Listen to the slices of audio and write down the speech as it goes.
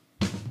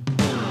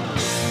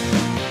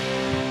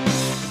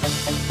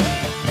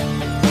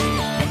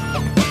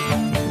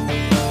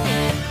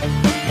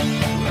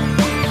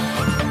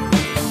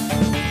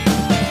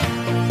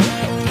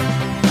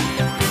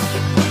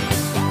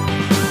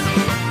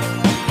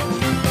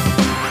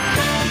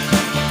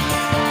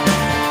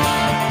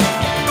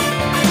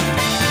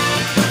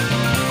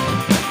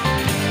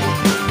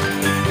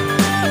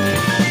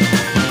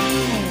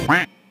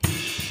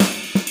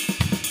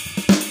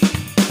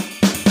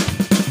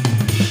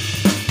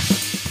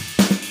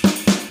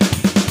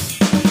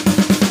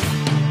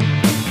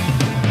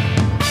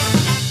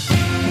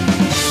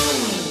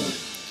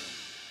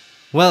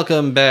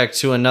Welcome back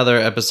to another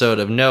episode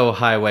of No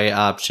Highway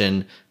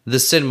Option, the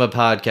cinema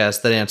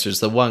podcast that answers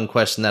the one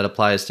question that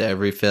applies to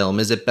every film.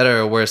 Is it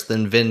better or worse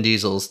than Vin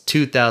Diesel's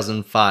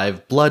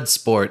 2005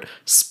 Bloodsport,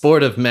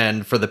 Sport of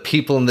Men, for the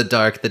people in the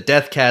dark, the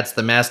death cats,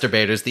 the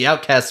masturbators, the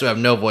outcasts who have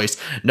no voice,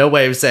 no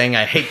way of saying,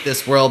 I hate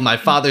this world, my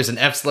father's an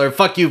F-slur,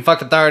 fuck you,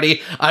 fuck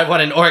authority, I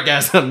want an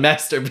orgasm,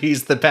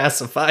 Masterpiece, the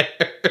pacifier.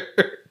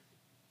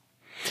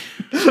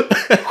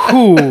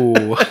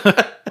 Ooh.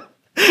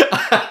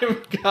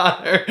 I'm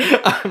Connor.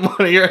 I'm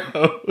one of your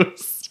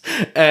hosts.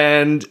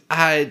 And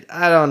I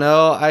don't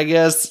know. I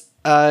guess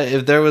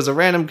if there was a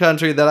random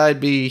country that I'd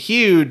be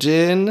huge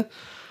in,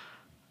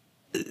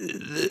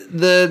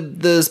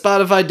 the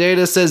Spotify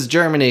data says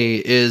Germany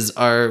is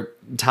our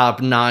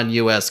top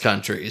non-US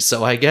country.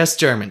 So I guess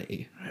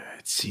Germany.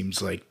 It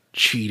seems like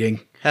cheating.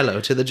 Hello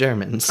to the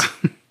Germans.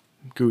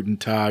 Guten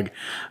Tag.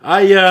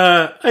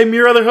 I'm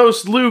your other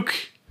host, Luke.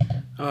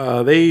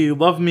 They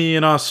love me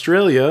in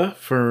Australia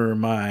for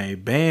my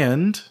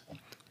band.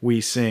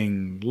 We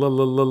sing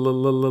Lemonhead.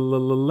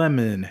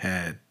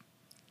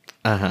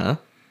 Uh-huh.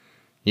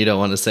 You don't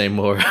want to say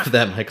more of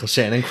that Michael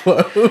Shannon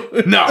quote?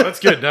 No, that's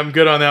good. I'm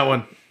good on that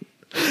one.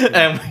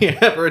 And we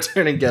have a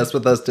returning guest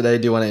with us today.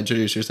 Do you want to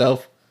introduce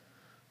yourself?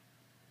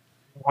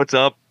 What's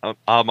up?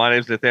 My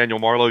name's Nathaniel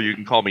Marlowe. You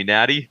can call me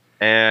Natty.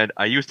 And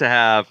I used to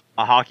have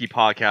a hockey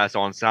podcast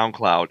on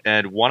SoundCloud.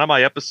 And one of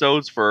my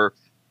episodes, for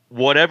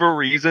whatever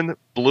reason,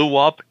 blew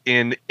up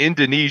in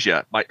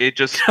Indonesia. It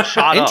just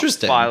shot up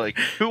by like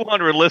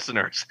 200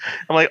 listeners.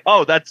 I'm like,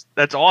 oh, that's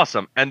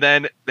awesome. And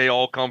then they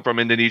all come from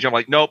Indonesia. I'm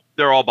like, nope,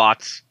 they're all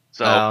bots.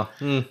 So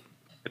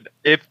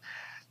if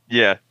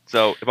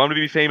I'm gonna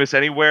be famous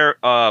anywhere,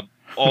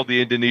 all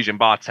the Indonesian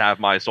bots have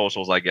my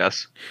socials, I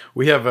guess.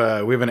 We have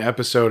an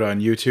episode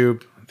on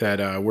YouTube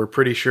that we're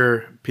pretty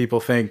sure people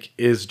think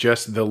is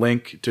just the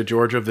link to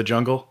George of the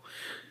Jungle.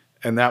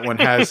 And that one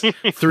has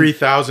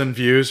 3,000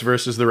 views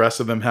versus the rest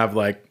of them have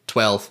like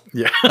 12.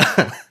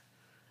 Yeah.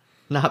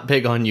 Not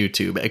big on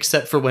YouTube,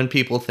 except for when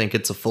people think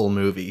it's a full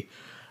movie.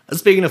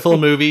 Speaking of full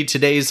movie,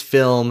 today's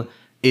film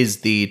is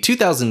the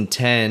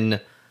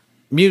 2010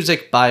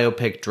 music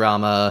biopic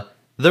drama,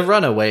 The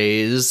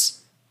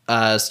Runaways,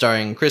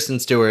 starring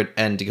Kristen Stewart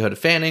and Dakota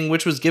Fanning,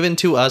 which was given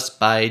to us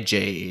by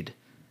Jade.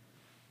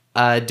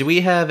 Do we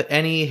have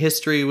any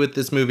history with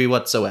this movie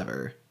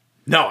whatsoever?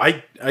 No,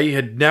 I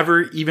had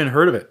never even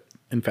heard of it.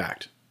 In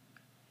fact,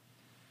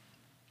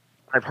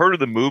 I've heard of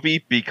the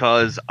movie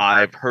because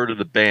I've heard of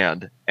the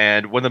band.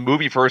 And when the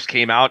movie first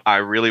came out, I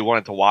really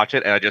wanted to watch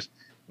it, and I just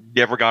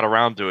never got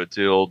around to it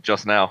till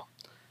just now.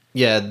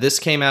 Yeah, this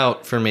came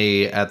out for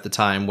me at the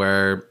time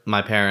where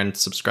my parents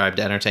subscribed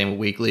to Entertainment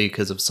Weekly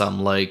because of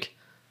some, like,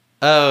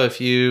 oh, if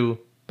you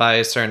buy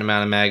a certain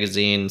amount of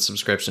magazine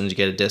subscriptions, you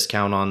get a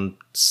discount on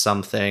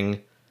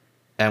something.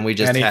 And we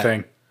just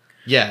anything.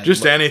 Yeah.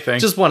 Just anything.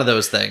 Just one of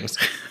those things.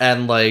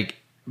 And, like,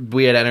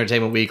 we had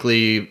Entertainment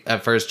Weekly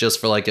at first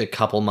just for like a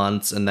couple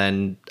months, and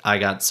then I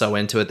got so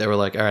into it they were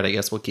like, all right, I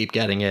guess we'll keep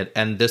getting it.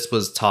 And this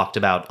was talked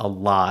about a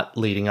lot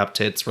leading up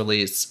to its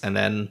release, and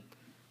then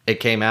it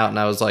came out and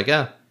I was like,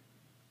 yeah,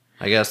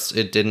 I guess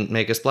it didn't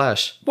make a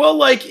splash. Well,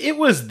 like, it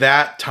was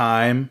that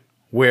time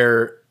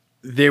where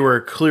they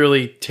were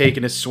clearly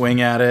taking a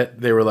swing at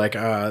it. They were like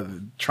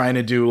trying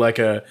to do like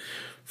a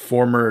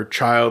former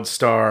child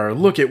star,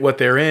 look at what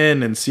they're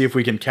in and see if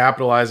we can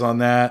capitalize on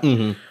that.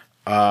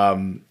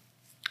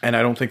 And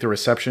I don't think the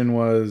reception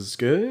was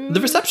good.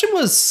 The reception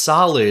was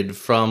solid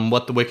from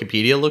what the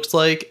Wikipedia looks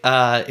like.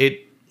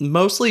 It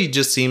mostly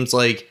just seems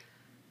like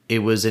it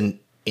was an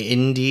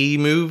indie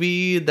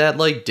movie that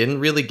like didn't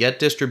really get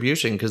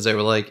distribution because they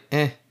were like,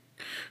 eh.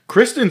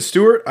 Kristen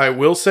Stewart, I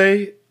will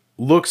say,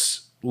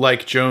 looks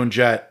like Joan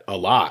Jett a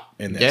lot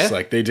in this. Yeah.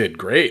 Like, they did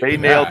great. They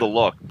nailed the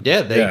look.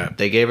 Yeah,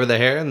 they gave her the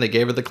hair and they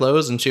gave her the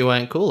clothes and she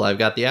went, cool, I've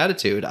got the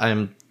attitude.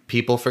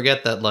 People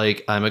forget that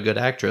like I'm a good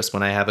actress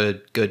when I have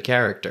a good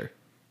character.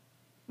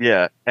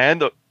 Yeah,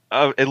 and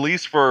at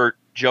least for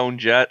Joan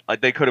Jett,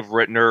 like, they could have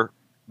written her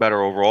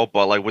better overall,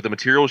 but like with the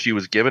material she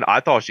was given,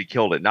 I thought she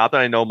killed it. Not that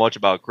I know much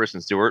about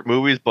Kristen Stewart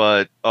movies,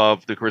 but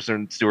of the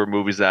Kristen Stewart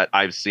movies that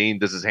I've seen,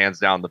 this is hands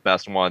down the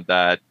best one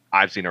that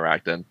I've seen her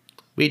act in.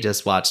 We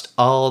just watched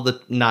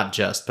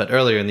but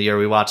earlier in the year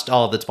we watched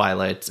all the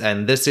Twilights,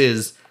 and this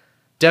is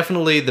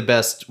definitely the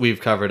best we've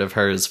covered of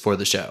hers for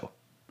the show.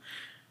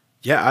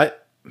 Yeah,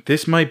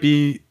 this might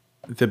be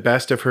the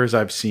best of hers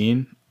I've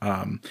seen.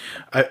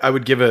 I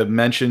would give a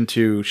mention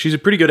to, she's a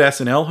pretty good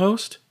SNL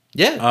host.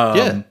 Yeah,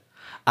 yeah.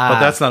 But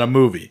that's not a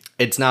movie.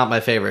 It's not my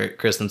favorite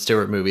Kristen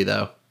Stewart movie,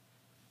 though.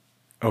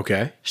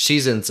 Okay.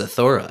 She's in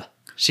Zathura.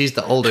 She's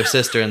the older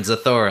sister in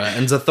Zathura,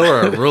 and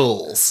Zathura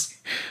rules.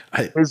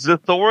 Is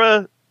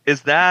Zathura,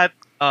 is that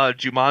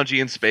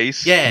Jumanji in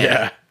space?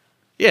 Yeah.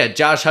 Yeah,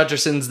 Josh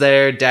Hutcherson's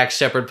there. Dax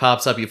Shepard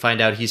pops up. You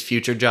find out he's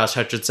future Josh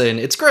Hutcherson.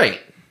 It's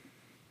great.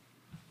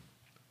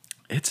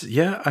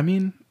 I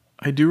mean,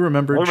 I do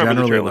remember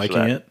generally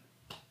liking it.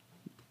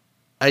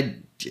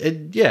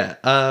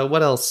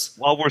 What else?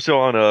 While we're still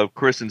on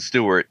Kristen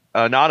Stewart,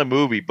 not a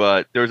movie,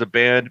 but there's a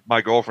band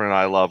my girlfriend and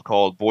I love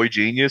called Boy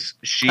Genius.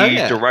 She Oh,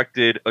 yeah.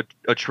 directed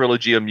a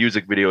trilogy of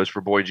music videos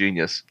for Boy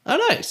Genius. Oh,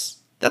 nice.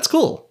 That's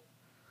cool.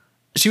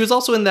 She was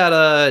also in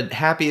that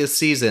Happiest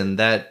Season,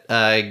 that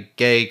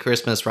gay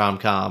Christmas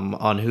rom-com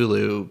on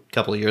Hulu a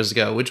couple of years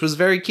ago, which was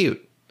very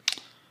cute.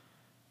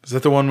 Is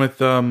that the one with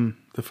the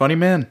funny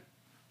man?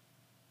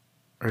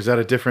 Or is that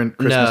a different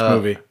Christmas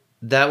movie?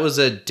 That was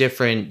a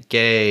different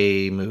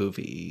gay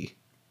movie.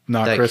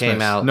 Not that Christmas.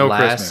 came out no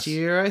last Christmas.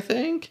 year, I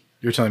think.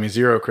 You're telling me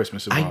zero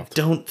Christmas I involved.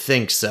 don't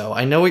think so.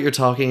 I know what you're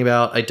talking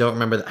about. I don't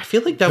remember that. I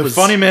feel like that was...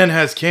 The funny man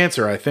has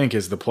cancer, I think,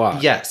 is the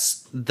plot.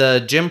 Yes.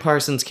 The Jim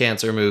Parsons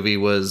Cancer movie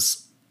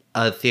was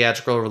a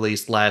theatrical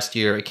release last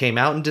year. It came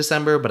out in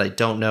December, but I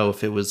don't know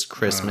if it was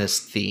Christmas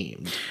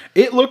themed.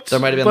 It looked There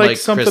might have been like like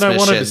something Christmas I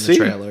wanted shit to in see.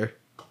 the trailer.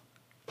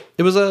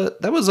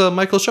 That was a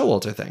Michael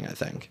Showalter thing, I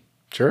think.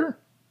 Sure.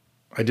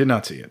 I did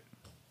not see it.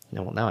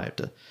 No, well, now I have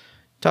to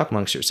talk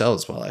amongst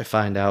yourselves while I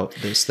find out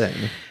this thing.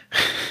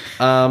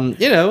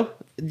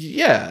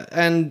 Yeah,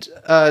 and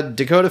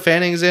Dakota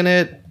Fanning's in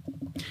it.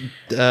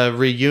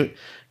 This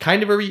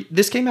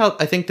came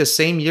out, I think, the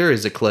same year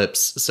as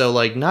Eclipse, so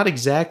like not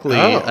exactly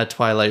a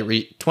Twilight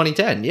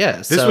 2010. Yeah,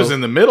 This was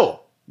in the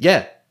middle.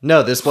 Yeah,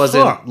 no, this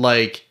wasn't Huh.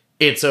 like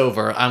it's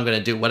over. I'm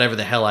gonna do whatever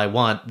the hell I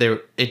want.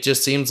 It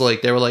just seems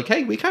like they were like,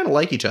 hey, we kind of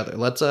like each other.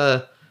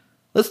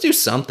 Let's do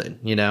something,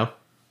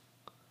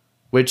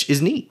 which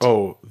is neat.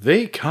 Oh,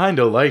 they kind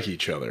of like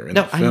each other in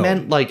No, the film. I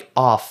meant like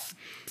off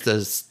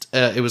the...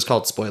 it was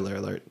called Spoiler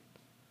Alert.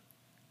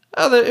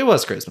 Oh, it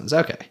was Christmas.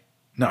 Okay.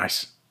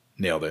 Nice.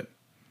 Nailed it.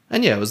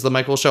 And yeah, it was the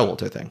Michael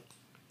Showalter thing.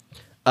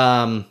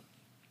 Well,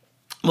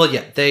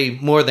 yeah, they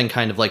more than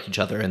kind of like each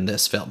other in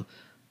this film.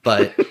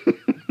 But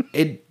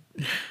they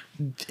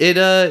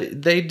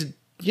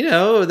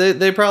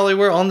probably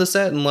were on the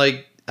set and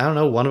like, I don't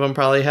know, one of them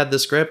probably had the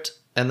script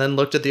and then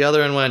looked at the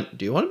other and went,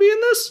 do you want to be in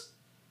this?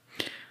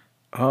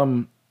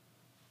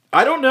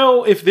 I don't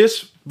know if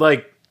this,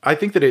 like, I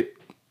think that it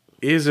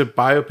is a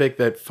biopic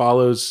that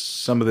follows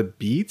some of the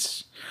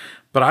beats,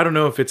 but I don't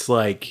know if it's,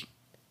 like,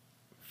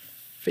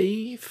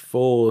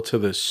 faithful to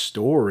the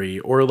story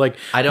or, like,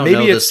 I don't maybe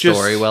know the it's just,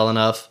 story well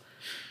enough.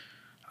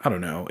 I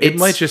don't know. It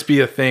might just be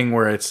a thing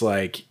where it's,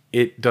 like,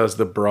 it does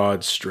the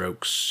broad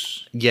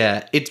strokes.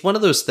 Yeah, it's one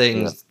of those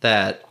things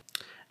that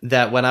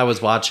when I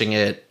was watching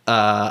it,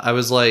 I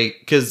was like,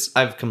 because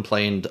I've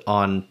complained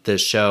on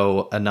this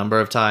show a number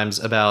of times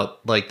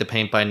about like the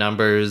paint by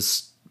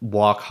numbers,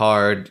 walk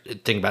hard,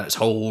 think about his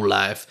whole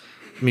life,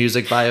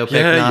 music biopic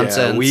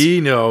nonsense. Yeah,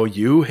 we know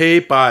you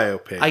hate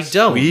biopics. I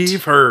don't.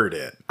 We've heard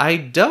it. I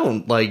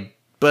don't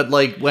but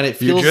like when it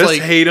feels You just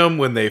like hate them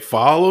when they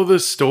follow the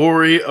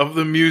story of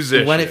the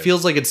musician. when it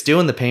feels like it's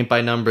doing the paint by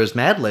numbers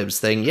Mad Libs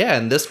thing. Yeah,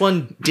 and this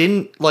one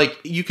didn't, like,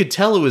 you could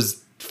tell it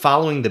was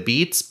following the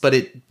beats, but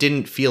it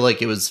didn't feel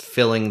like it was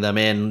filling them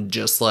in,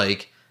 just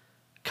like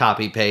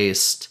copy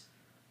paste.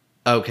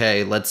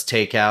 Okay, let's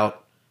take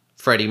out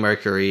Freddie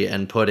Mercury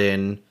and put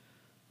in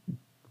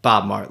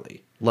Bob Marley.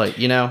 Like,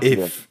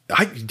 If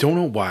I don't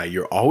know why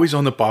you're always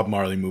on the Bob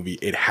Marley movie.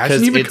 It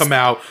hasn't even come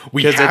out.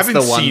 We haven't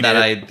it's the one seen that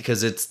it.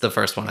 because it's the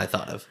first one I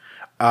thought of.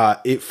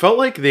 It felt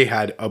like they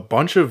had a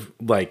bunch of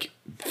like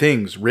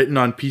things written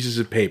on pieces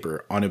of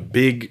paper on a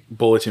big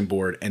bulletin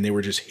board, and they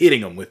were just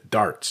hitting them with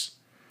darts.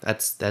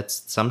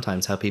 That's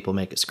sometimes how people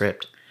make a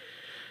script.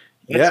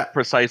 That's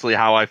precisely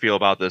how I feel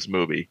about this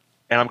movie,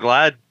 and I'm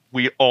glad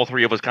we all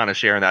three of us kind of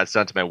share in that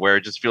sentiment, where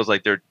it just feels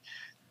like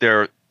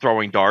they're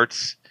throwing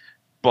darts,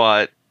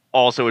 but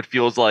also it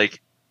feels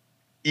like,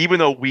 even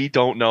though we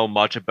don't know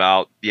much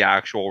about the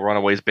actual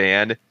Runaways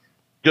band,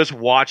 just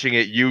watching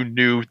it, you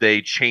knew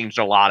they changed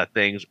a lot of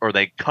things or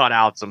they cut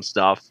out some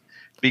stuff.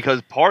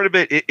 Because part of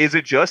it, is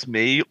it just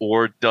me,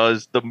 or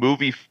does the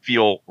movie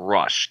feel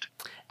rushed?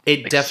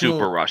 It like definitely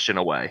super rushed in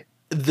a way.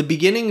 The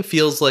beginning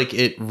feels like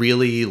it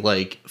really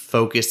like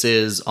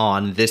focuses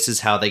on this is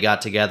how they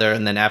got together,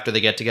 and then after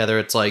they get together,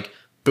 it's like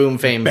boom,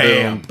 fame,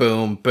 Bam. boom,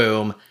 boom,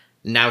 boom.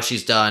 Now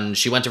she's done.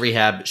 She went to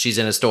rehab. She's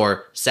in a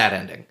store. Sad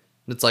ending.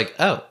 It's like,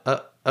 oh,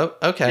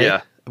 okay.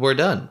 Yeah. We're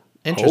done.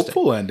 Interesting.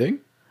 Hopeful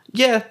ending.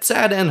 Yeah,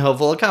 sad and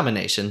hopeful, a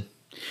combination.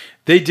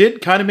 They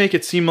did kind of make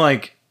it seem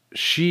like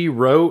she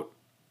wrote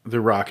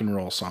the rock and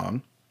roll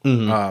song.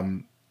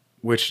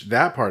 Which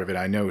that part of it,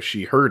 I know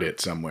she heard it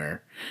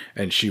somewhere,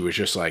 and she was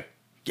just like,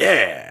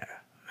 yeah,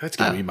 that's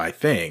going to be my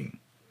thing.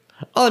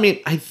 Well, I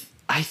mean,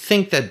 I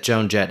think that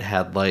Joan Jett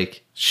had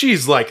like...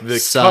 She's like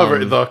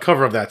the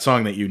cover of that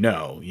song that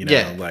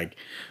Yeah. like...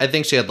 I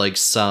think she had like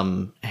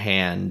some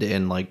hand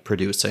in like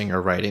producing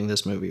or writing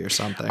this movie or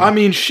something. I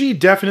mean, she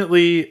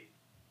definitely...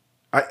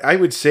 I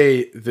would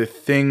say the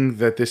thing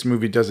that this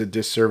movie does a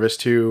disservice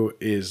to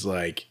is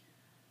like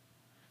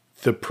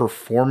the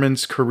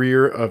performance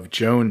career of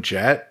Joan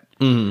Jett.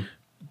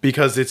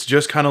 Because it's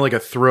just kind of like a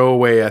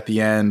throwaway at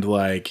the end,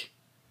 like...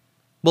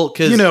 Well,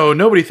 because...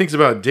 nobody thinks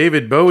about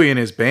David Bowie and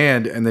his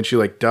band, and then she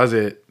like does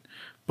it.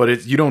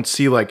 But you don't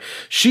see like...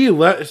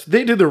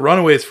 They did the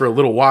Runaways for a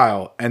little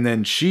while, and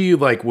then she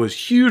like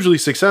was hugely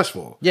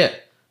successful. Yeah.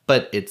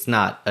 But it's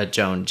not a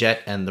Joan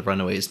Jett and the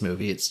Runaways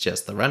movie. It's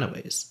just the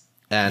Runaways.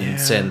 And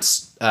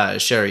since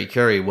Sherry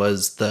Curry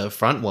was the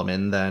front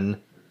woman,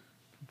 then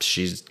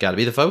she's got to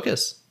be the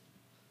focus.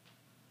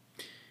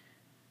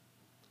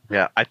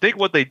 Yeah, I think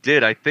what they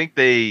did, I think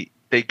they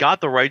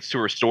got the rights to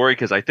her story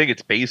because I think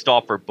it's based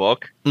off her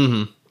book.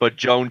 Mm-hmm. But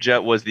Joan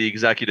Jett was the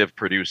executive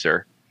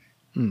producer.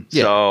 Yeah.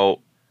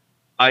 So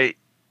the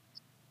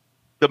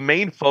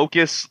main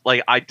focus,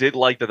 like I did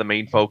like that the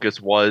main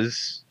focus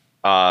was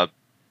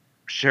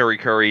Sherry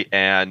Curry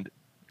and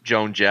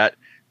Joan Jett,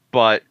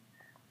 but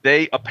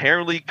they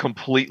apparently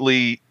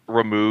completely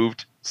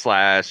removed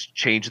 /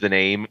 changed the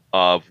name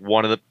of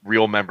one of the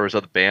real members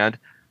of the band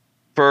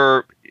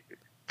for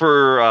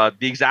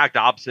the exact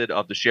opposite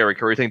of the Sherry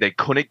Curry thing. They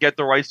couldn't get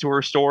the rights to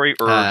her story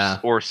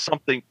or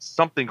something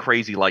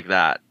crazy like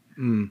that.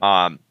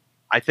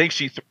 I think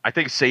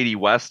Sadie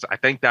West, I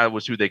think that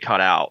was who they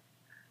cut out.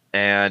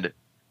 And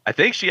I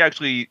think she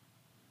actually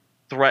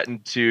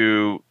threatened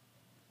to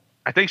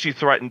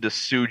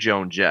sue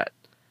Joan Jett.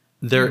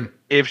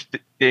 If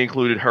they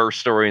included her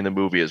story in the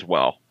movie as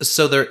well.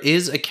 So there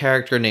is a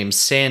character named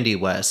Sandy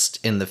West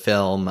in the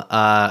film.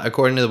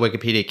 According to the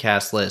Wikipedia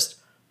cast list,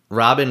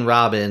 Robin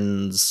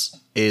Robbins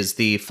is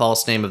the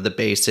false name of the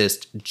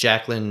bassist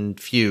Jacqueline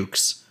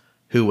Fuchs,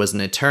 who was an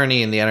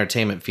attorney in the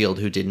entertainment field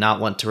who did not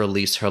want to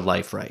release her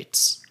life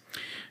rights.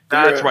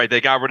 That's right.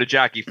 They got rid of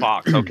Jackie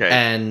Fox. Okay.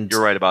 And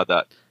you're right about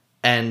that.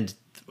 And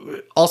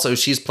also,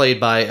 she's played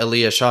by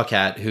Aaliyah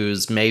Shawkat,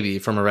 who's maybe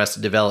from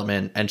Arrested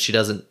Development, and she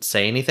doesn't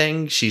say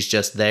anything. She's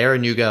just there,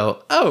 and you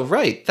go, "Oh,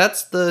 right,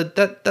 that's the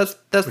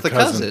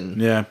cousin."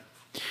 Yeah.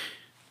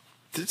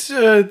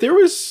 There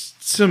was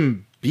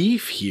some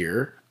beef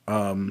here.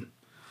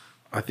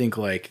 I think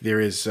like there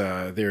is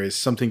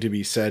something to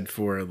be said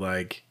for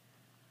like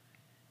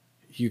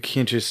you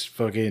can't just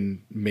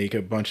fucking make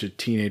a bunch of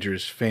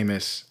teenagers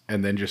famous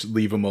and then just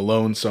leave them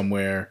alone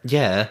somewhere.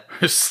 Yeah.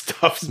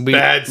 Stuff's gonna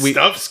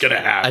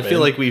happen. I feel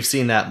like we've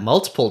seen that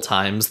multiple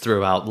times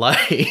throughout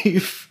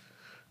life.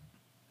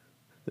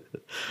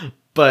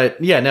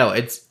 But yeah, no,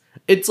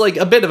 it's like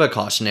a bit of a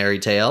cautionary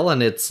tale,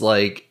 and it's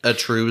like a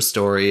true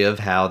story of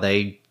how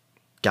they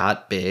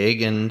got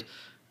big. And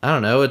I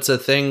don't know, it's a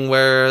thing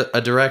where a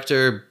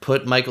director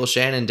put Michael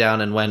Shannon down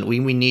and went, we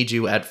need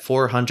you at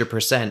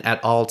 400%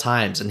 at all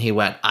times. And he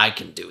went, I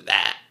can do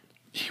that.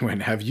 He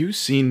went, have you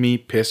seen me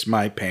piss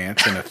my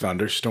pants in a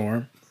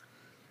thunderstorm?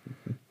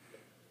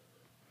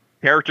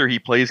 Character he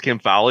plays, Kim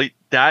Fowley,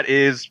 that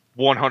is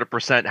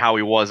 100% how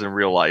he was in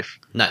real life.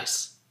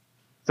 Nice.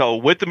 So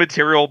with the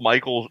material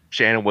Michael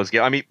Shannon was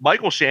getting, I mean,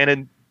 Michael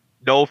Shannon,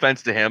 no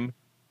offense to him,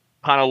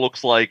 kind of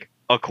looks like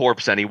a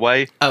corpse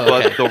anyway. Oh,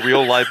 okay. But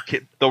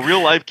the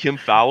real life Kim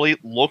Fowley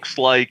looks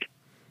like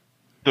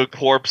the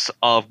corpse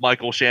of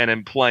Michael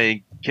Shannon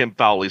playing Kim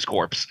Fowley's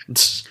corpse.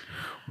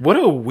 What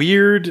a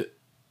weird,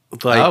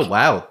 like, oh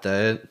wow,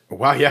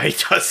 wow, yeah, he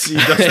does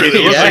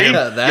really look like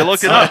him. You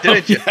looked it up,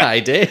 didn't you? Yeah, I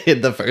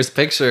did. The first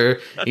picture,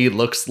 he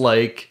looks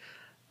like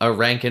a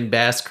Rankin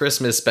Bass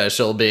Christmas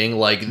special, being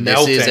like,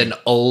 this is an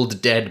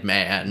old dead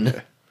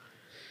man.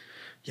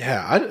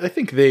 Yeah, I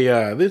think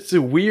it's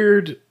a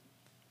weird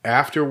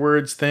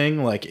afterwards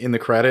thing, like in the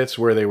credits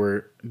where they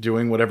were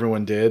doing what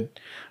everyone did,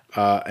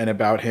 and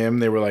about him,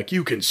 they were like,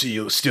 you can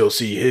still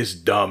see his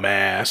dumb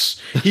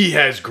ass. He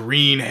has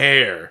green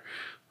hair.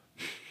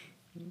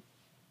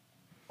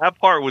 That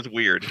part was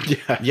weird.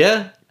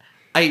 Yeah.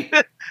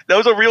 That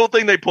was a real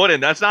thing they put in.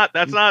 That's not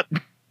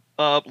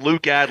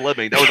Luke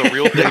ad-libbing. That was a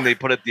real thing they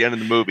put at the end of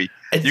the movie.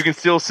 You can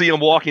still see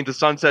him walking to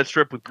Sunset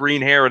Strip with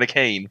green hair and a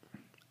cane.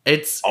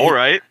 It's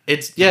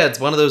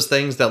one of those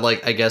things that,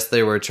 like, I guess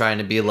they were trying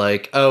to be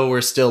like, oh,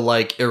 we're still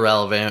like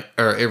irrelevant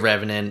or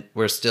irreverent.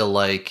 We're still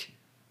like,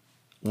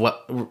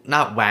 what?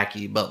 Not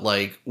wacky, but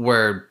like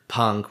we're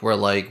punk. We're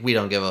like, we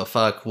don't give a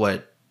fuck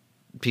what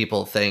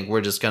people think.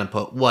 We're just gonna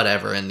put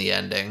whatever in the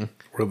ending.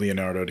 We're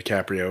Leonardo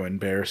DiCaprio in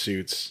bear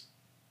suits.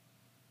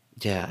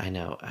 Yeah, I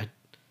know.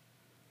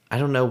 I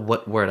don't know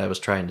what word I was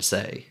trying to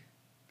say.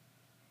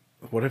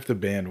 What if the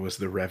band was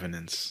the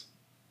Revenants?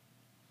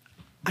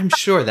 I'm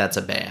sure that's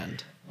a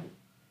band.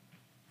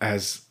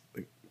 As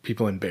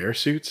people in bear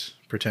suits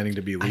pretending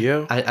to be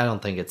Leo? I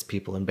don't think it's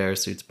people in bear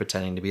suits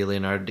pretending to be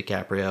Leonardo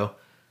DiCaprio.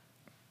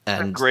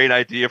 And a great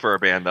idea for a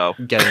band, though.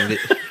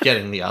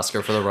 Getting the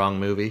Oscar for the wrong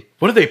movie.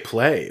 What do they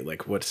play?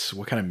 Like, what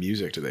kind of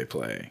music do they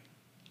play?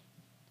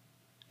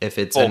 If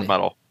it's folk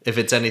metal. If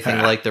it's anything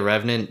like The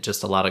Revenant,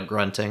 just a lot of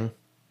grunting.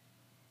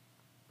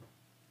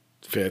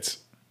 Fits.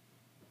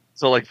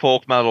 So like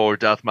folk metal or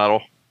death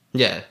metal.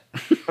 Yeah.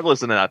 I'd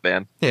listen to that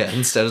band. Yeah,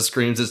 instead of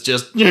screams, it's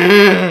just...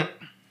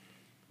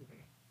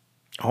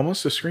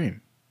 Almost a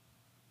scream.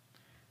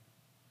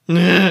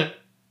 Parts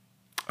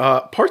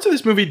of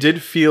this movie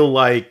did feel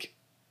like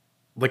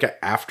an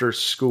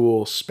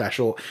after-school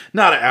special.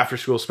 Not an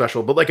after-school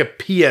special, but like a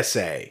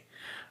PSA.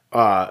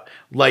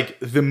 Like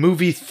the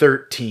movie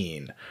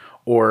 13.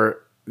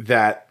 Or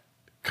that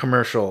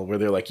commercial where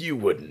they're like, you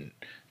wouldn't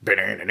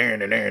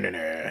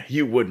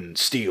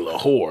steal a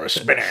horse.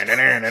 What?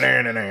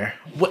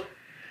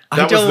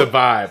 That was the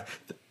vibe.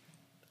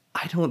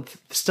 I don't.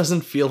 This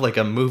doesn't feel like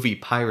a movie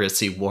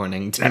piracy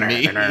warning to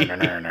me.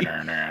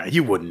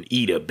 You wouldn't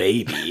eat a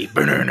baby.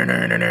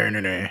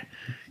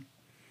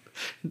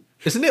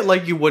 Isn't it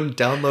like you wouldn't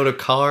download a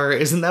car?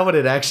 Isn't that what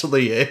it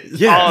actually is?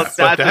 Yeah, oh,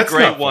 that's a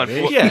great one.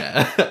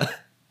 Yeah.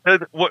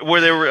 Where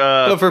they were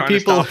but for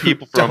people who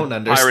from don't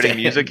understand pirating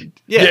music.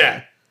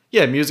 Yeah,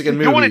 music and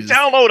movies. You wouldn't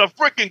download a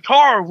freaking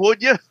car,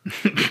 would you?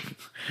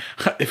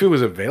 If it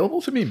was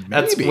available to me, maybe.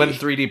 That's when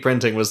 3D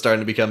printing was starting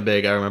to become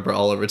big. I remember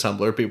all over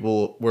Tumblr,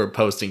 people were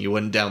posting you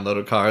wouldn't download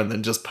a car and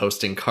then just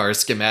posting car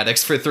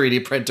schematics for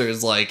 3D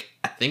printers. Like,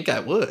 I think I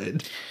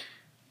would.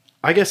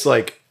 I guess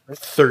like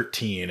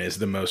 13 is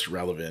the most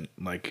relevant.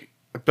 Like,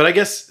 but I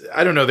guess,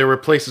 I don't know, there were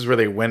places where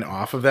they went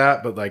off of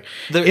that, but like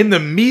in the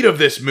meat of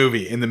this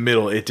movie, in the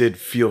middle, it did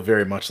feel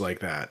very much like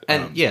that.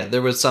 And yeah,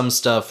 there was some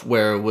stuff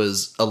where it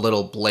was a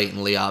little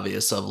blatantly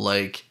obvious of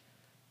like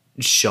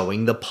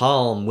showing the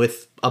palm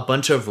with a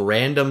bunch of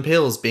random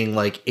pills being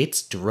like,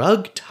 it's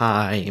drug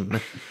time.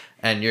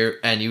 and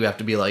you have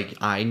to be like,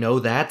 I know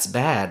that's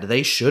bad.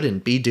 They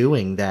shouldn't be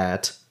doing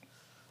that.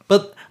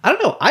 But I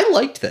don't know. I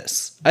liked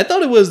this. I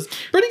thought it was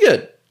pretty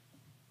good.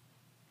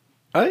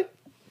 I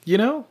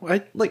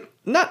like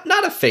not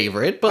a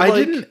favorite, but I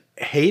like, didn't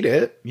hate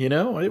it.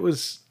 It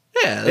was,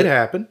 it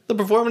happened. The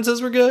performances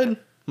were good.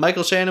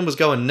 Michael Shannon was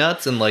going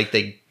nuts, and like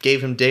they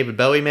gave him David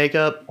Bowie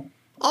makeup.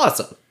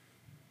 Awesome.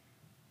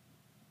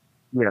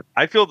 Yeah,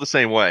 I feel the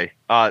same way.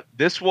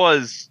 This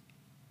was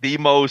the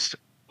most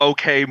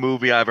okay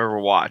movie I've ever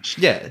watched.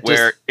 Yeah,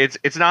 where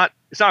it's not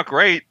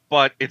great,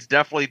 but it's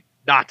definitely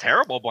not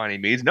terrible by any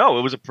means. No,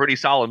 it was a pretty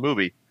solid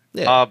movie.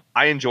 Yeah.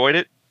 I enjoyed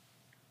it.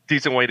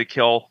 Decent way to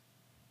kill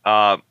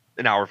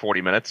an hour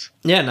 40 minutes.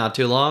 Yeah, not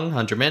too long,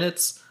 100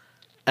 minutes,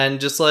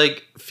 and just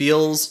like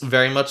feels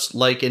very much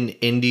like an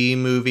indie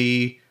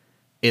movie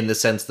in the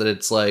sense that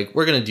it's like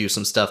we're gonna do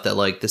some stuff that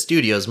like the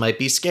studios might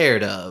be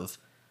scared of.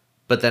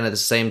 But then at the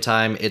same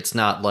time, it's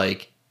not,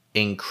 like,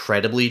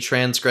 incredibly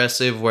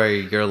transgressive where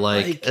you're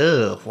like,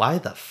 ugh, why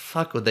the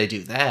fuck would they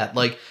do that?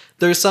 Like,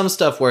 there's some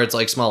stuff where it's,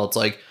 like, small. It's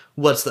like,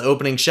 what's the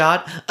opening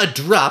shot? A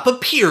drop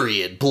of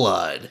period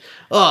blood.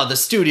 Oh, the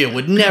studio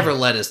would never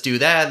let us do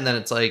that. And then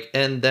it's like,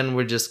 and then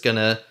we're just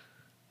gonna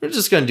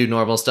do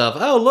normal stuff.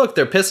 Oh, look,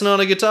 they're pissing on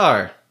a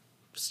guitar.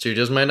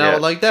 Studios might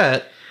not like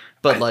that.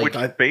 But, like... Which,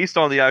 based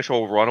on the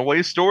actual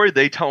Runaways story,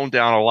 they toned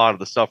down a lot of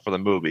the stuff for the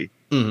movie.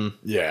 Mm-hmm.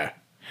 Yeah.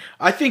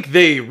 I think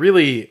they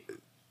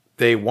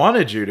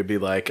wanted you to be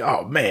like,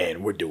 oh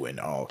man, we're doing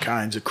all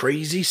kinds of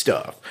crazy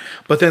stuff.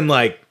 But then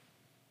like,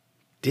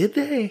 did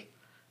they?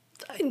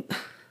 I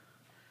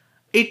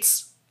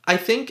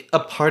think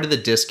a part of the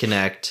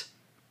disconnect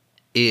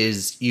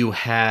is you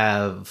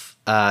have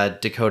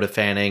Dakota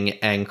Fanning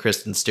and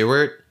Kristen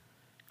Stewart,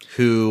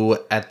 who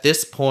at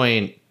this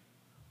point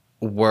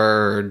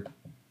were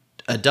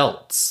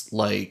adults,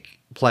 like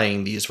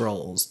playing these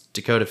roles.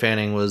 Dakota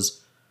Fanning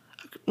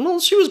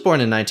she was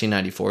born in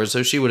 1994,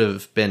 so she would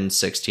have been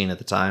 16 at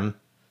the time.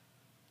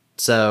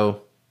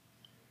 So,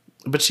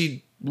 but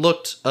she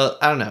looked, I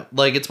don't know,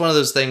 like, it's one of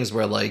those things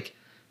where, like,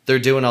 they're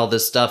doing all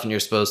this stuff and you're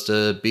supposed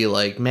to be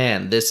like,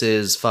 man, this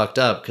is fucked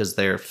up because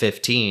they're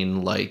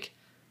 15, like,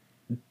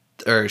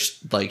 or,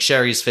 like,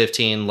 Sherry's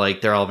 15,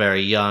 like, they're all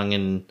very young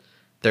and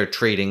they're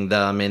treating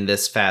them in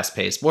this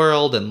fast-paced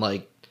world and,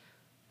 like,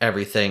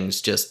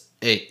 everything's just,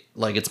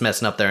 it's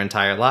messing up their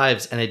entire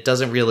lives, and it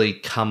doesn't really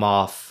come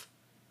off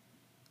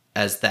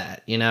as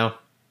that, you know?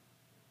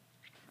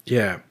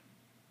 Yeah.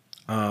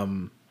 Yeah,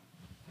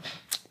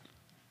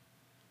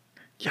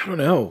 I don't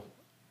know.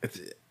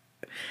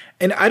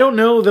 And I don't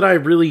know that I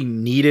really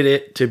needed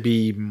it to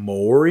be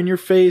more in your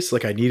face.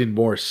 Like, I needed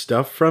more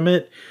stuff from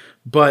it.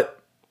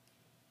 But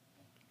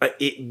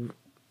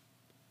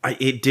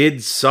it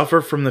did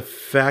suffer from the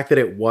fact that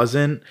it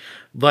wasn't.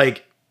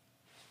 Like,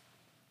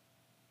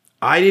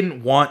 I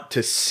didn't want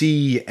to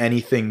see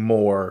anything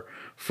more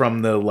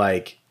from the,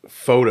 like,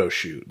 photo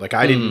shoot. Like,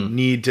 I didn't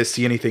need to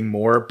see anything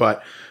more,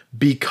 but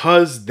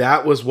because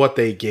that was what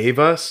they gave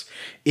us,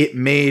 it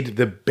made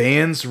the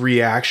band's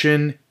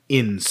reaction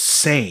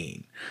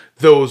insane.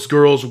 Those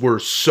girls were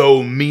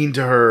so mean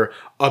to her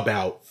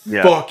about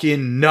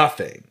fucking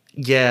nothing.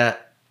 Yeah,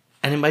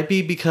 and it might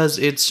be because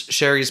it's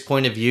Sherry's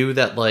point of view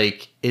that,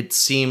 like, it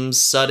seems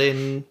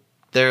sudden,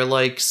 their,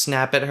 like,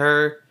 snap at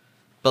her,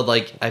 but,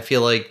 like, I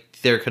feel like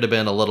there could have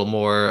been a little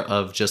more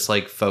of just,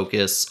 like,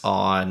 focus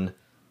on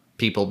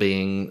people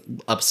being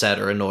upset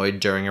or annoyed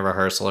during a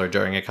rehearsal or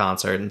during a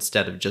concert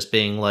instead of just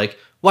being like,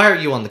 why are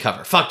you on the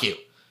cover? Fuck you.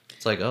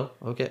 It's like, oh,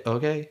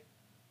 okay.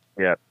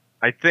 Yeah.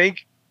 I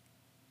think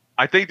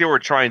they were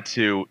trying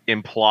to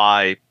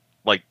imply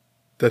like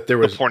that there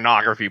was the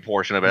pornography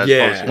portion of it as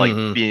opposed to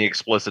like being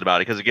explicit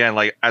about it. Because again,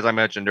 like as I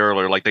mentioned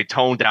earlier, like they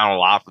toned down a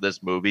lot for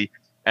this movie.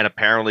 And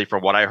apparently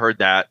from what I heard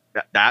that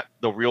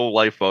the real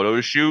life photo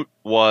shoot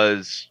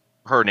was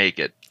her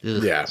naked.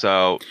 Yeah.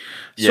 So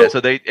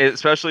they,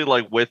 especially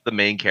like with the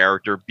main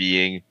character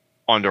being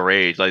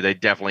underage, like they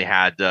definitely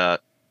had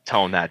to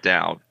tone that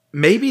down.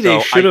 Maybe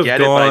they should have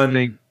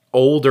gone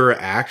older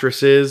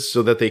actresses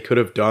so that they could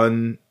have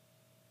done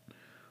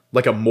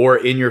like a more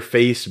in your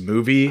face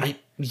movie.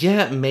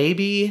 Yeah,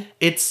 maybe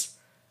it's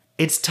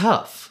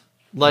tough.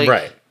 Like,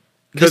 right.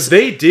 Because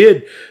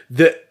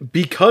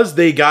because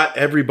they got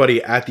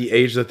everybody at the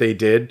age that they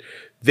did,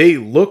 they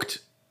looked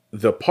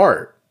the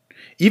part.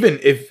 Even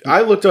if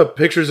I looked up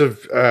pictures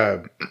of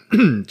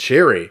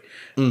Cherry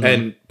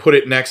and put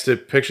it next to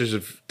pictures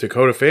of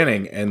Dakota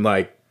Fanning, and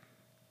like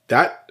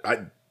that,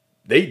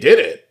 they did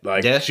it.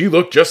 Like she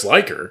looked just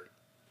like her.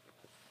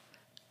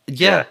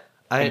 Yeah.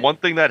 And one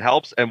thing that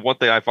helps, and one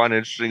thing I find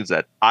interesting, is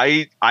that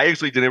I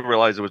actually didn't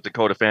realize it was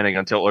Dakota Fanning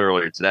until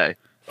earlier today.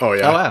 Oh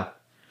yeah. Oh wow.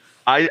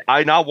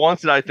 I not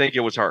once did I think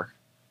it was her.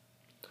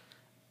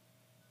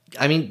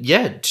 I mean,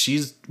 yeah,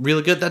 she's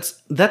really good.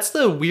 That's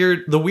the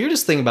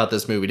weirdest thing about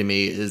this movie to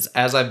me is,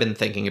 as I've been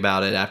thinking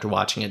about it after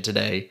watching it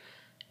today,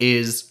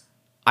 is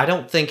I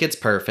don't think it's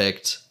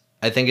perfect.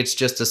 I think it's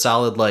just a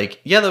solid, like,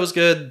 yeah, that was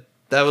good.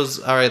 That was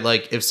all right.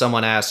 Like, if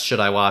someone asks, should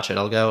I watch it?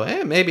 I'll go,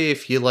 maybe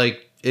if you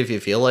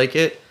feel like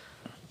it.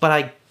 But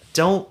I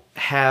don't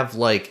have,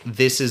 like,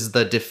 this is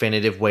the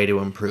definitive way to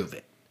improve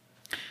it.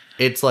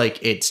 It's like,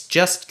 it's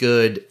just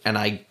good, and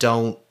I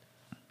don't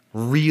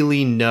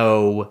really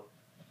know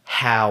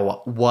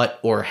how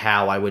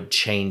I would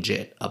change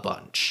it a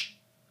bunch.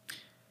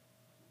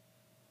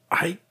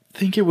 I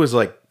think it was,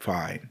 like,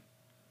 fine.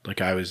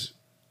 Like, I was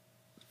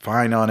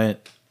fine on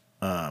it.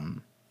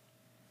 But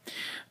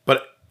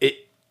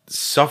it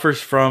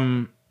suffers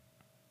from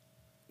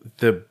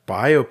the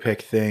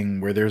biopic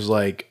thing where there's,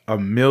 like, a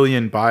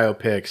million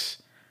biopics,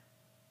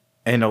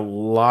 and a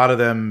lot of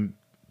them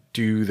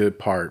do the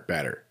part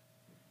better.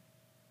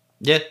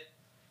 Yeah.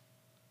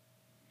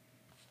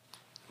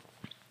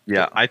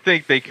 Yeah, I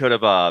think they could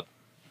have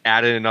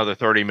added another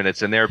 30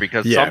 minutes in there,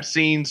 because some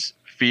scenes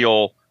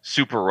feel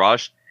super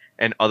rushed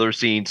and other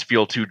scenes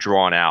feel too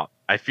drawn out.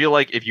 I feel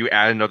like if you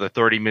add another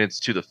 30 minutes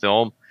to the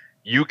film,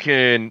 you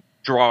can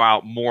draw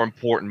out more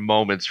important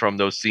moments from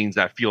those scenes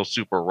that feel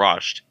super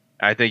rushed.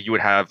 I think you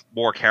would have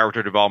more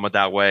character development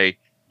that way.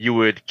 You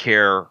would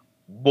care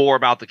more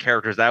about the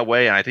characters that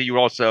way, and I think you would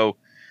also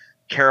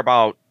care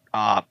about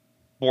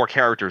more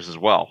characters as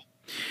well.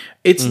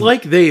 It's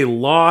like they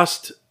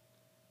lost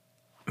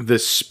the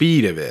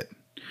speed of it,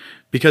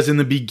 because in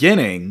the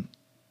beginning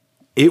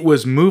it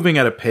was moving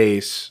at a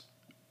pace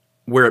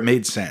where it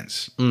made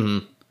sense.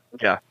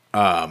 Yeah.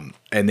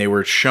 And they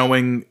were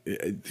showing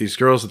these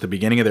girls at the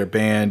beginning of their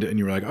band, and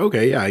you were like,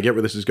 okay, yeah, I get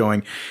where this is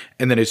going.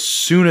 And then as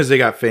soon as they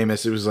got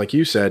famous, it was like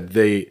you said,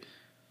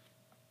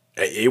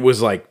 it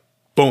was like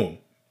boom.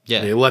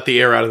 Yeah. They let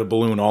the air out of the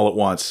balloon all at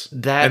once.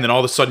 And then all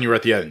of a sudden you were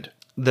at the end.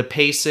 The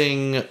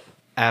pacing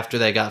after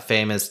they got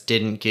famous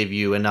didn't give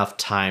you enough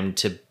time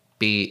to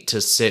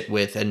sit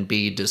with and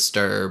be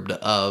disturbed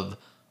of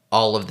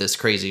all of this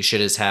crazy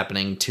shit is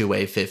happening to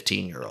a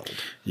 15-year-old.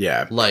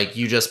 Yeah. Like,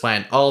 you just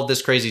went, all of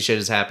this crazy shit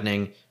is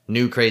happening,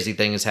 new crazy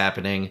thing is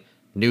happening,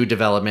 new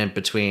development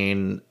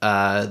between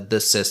the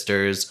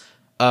sisters.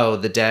 Oh,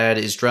 the dad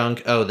is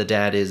drunk. Oh, the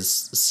dad is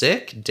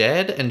sick,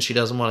 dead, and she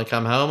doesn't want to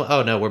come home.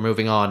 Oh, no, we're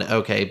moving on.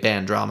 Okay,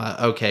 band drama.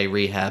 Okay,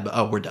 rehab.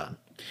 Oh, we're done.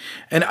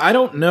 And I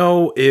don't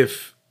know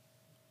if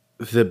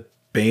the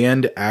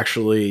band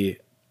actually,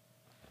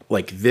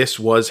 like, this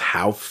was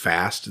how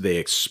fast they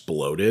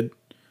exploded,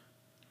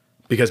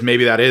 because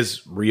maybe that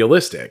is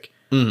realistic.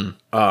 And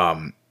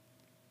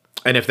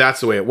if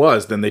that's the way it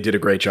was, then they did a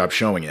great job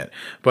showing it.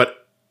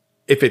 But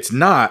if it's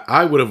not,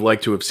 I would have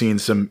liked to have seen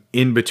some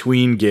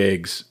in-between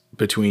gigs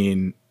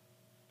between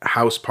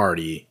House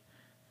Party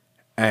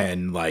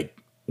and, like,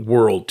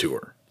 World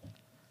Tour.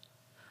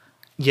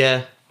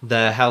 Yeah,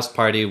 the house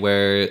party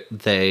where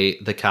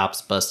the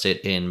cops busted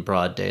in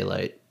broad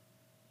daylight.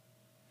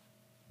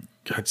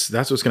 That's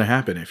what's going to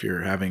happen if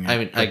you're having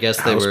I guess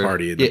house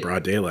party in the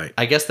broad daylight.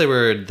 I guess they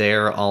were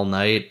there all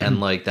night,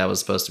 and like that was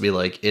supposed to be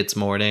like it's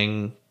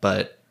morning,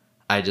 but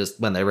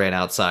when they ran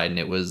outside and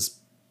it was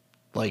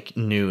like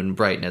noon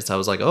brightness, I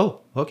was like,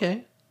 oh,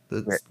 okay.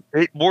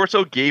 It more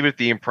so gave it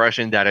the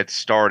impression that it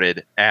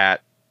started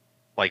at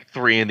like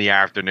 3 in the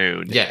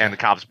afternoon, and the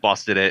cops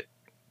busted it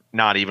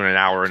not even an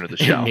hour into the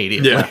show.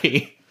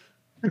 Immediately.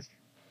 Yeah.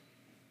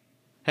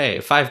 Hey,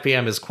 5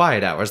 p.m. is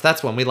quiet hours.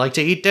 That's when we like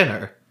to eat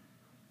dinner.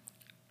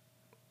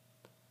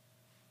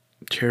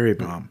 Cherry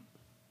Bomb.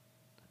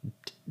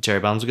 Cherry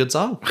Bomb's a good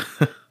song.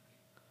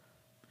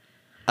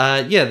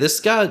 Yeah, this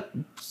got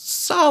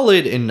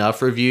solid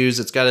enough reviews.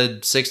 It's got a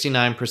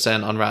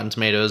 69% on Rotten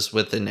Tomatoes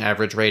with an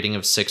average rating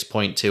of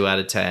 6.2 out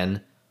of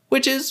 10,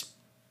 which is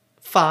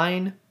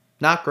fine.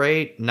 Not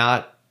great,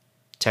 not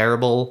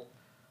terrible.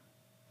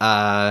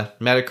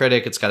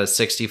 Metacritic, it's got a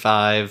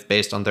 65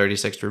 based on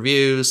 36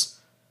 reviews.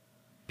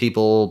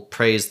 People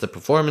praise the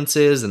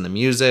performances and the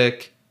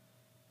music,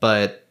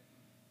 but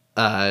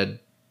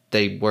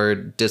they were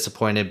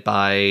disappointed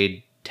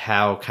by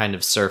how kind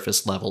of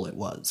surface level it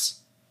was.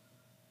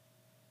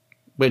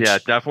 Which, yeah,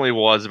 it definitely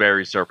was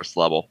very surface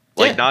level.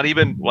 Like, not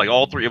even, like,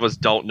 all three of us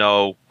don't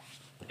know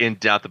in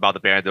depth about the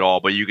band at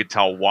all, but you could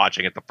tell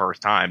watching it the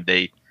first time,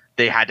 they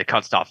had to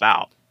cut stuff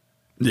out.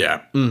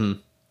 Yeah.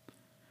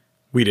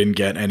 We didn't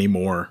get any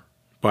more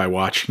by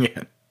watching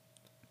it.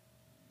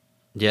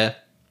 Yeah.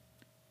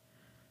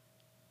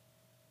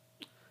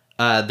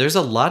 There's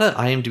a lot of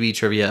IMDb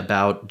trivia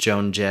about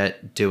Joan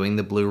Jett doing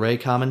the Blu-ray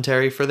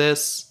commentary for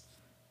this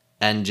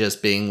and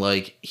just being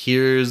like,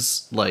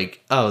 here's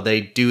like, oh,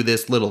 they do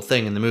this little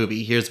thing in the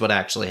movie. Here's what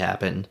actually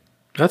happened.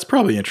 That's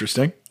probably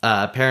interesting.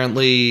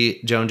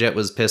 Apparently, Joan Jett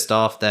was pissed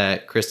off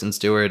that Kristen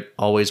Stewart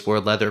always wore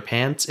leather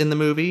pants in the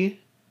movie.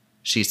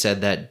 She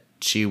said that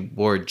she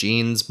wore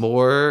jeans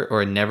more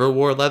or never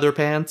wore leather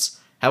pants.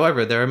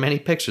 However, there are many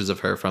pictures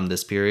of her from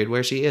this period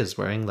where she is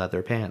wearing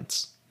leather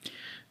pants.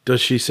 Does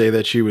she say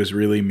that she was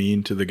really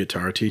mean to the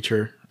guitar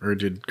teacher? Or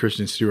did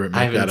Kristen Stewart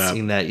make that up? I haven't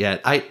seen that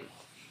yet.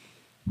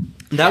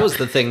 That was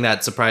the thing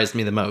that surprised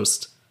me the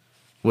most,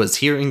 was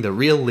hearing the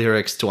real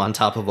lyrics to On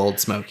Top of Old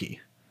Smoky.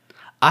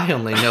 I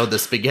only know the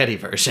spaghetti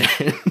version.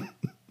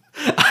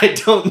 I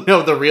don't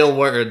know the real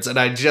words, and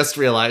I just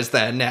realized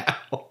that now.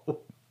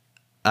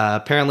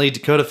 Apparently,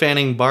 Dakota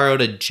Fanning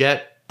borrowed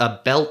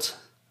a belt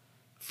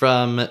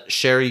from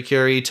Sherry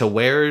Curie to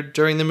wear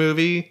during the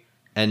movie,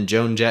 and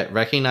Joan Jett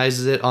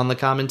recognizes it on the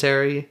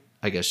commentary.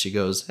 I guess she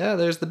goes, yeah,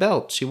 there's the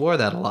belt. She wore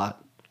that a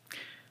lot.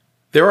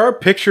 There are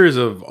pictures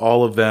of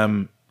all of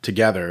them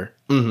together.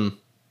 Mm-hmm.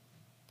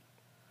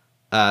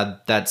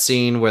 That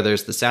scene where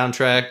there's the sound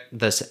check,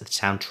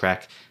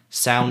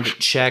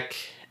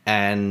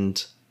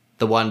 and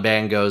the one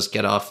band goes,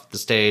 get off the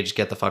stage,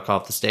 get the fuck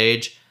off the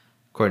stage.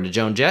 According to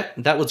Joan Jett,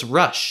 that was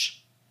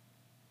Rush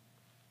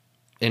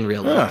in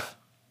real life.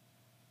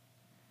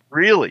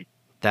 Really?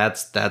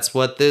 That's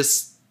what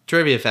this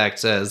trivia fact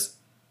says.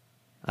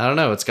 I don't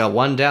know. It's got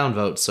one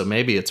downvote, so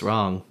maybe it's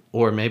wrong.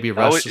 Or maybe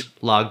Rush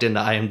logged into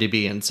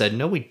IMDb and said,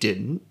 no, we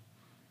didn't.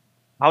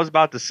 I was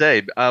about to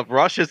say,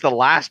 Rush is the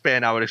last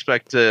band I would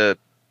expect to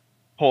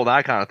pull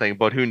that kind of thing,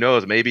 but who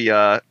knows? Maybe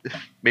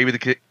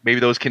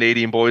those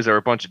Canadian boys are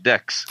a bunch of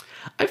dicks.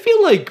 I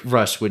feel like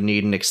Rush would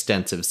need an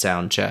extensive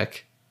sound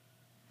check.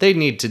 They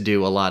need to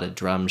do a lot of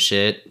drum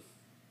shit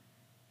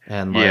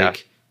and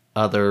like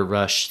other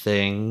Rush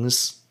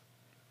things.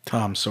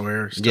 Tom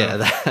Sawyer stuff.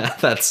 Yeah,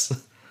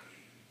 that's...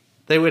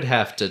 They would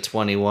have to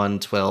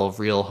 2112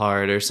 real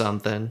hard or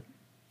something.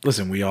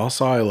 Listen, we all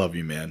saw I Love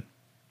You, Man.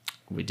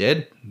 We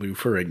did. Lou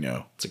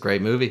Ferrigno. It's a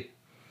great movie.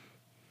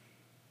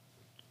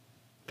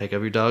 Pick up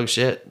your dog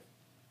shit.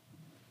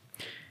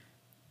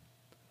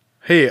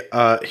 Hey,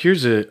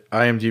 here's a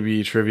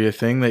IMDb trivia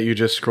thing that you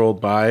just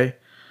scrolled by.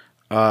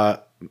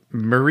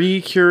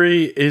 Marie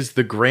Curie is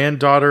the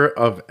granddaughter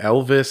of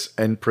Elvis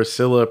and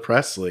Priscilla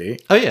Presley.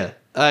 Oh, yeah.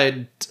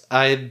 I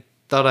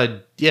thought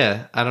I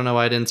don't know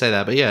why I didn't say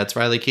that, but yeah, it's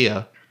Riley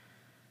Keough.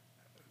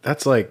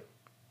 That's like...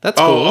 That's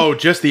cool. Oh,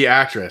 just the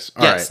actress.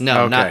 All yes, right.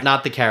 no, okay.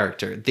 not the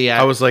character.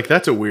 I was like,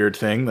 that's a weird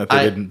thing that they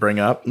didn't bring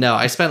up. No,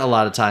 I spent a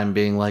lot of time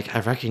being like, I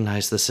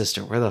recognize the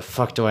sister. Where the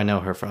fuck do I know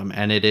her from?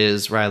 And it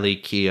is Riley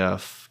Keough.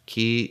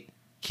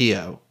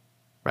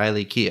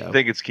 Riley Keough. I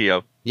think it's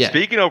Keough. Yeah.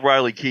 Speaking of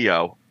Riley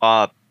Keough,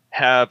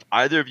 have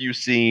either of you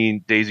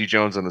seen Daisy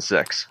Jones and the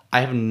Six?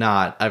 I have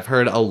not. I've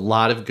heard a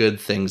lot of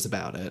good things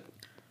about it.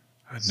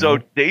 So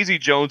Daisy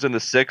Jones and the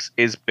Six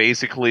is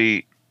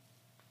basically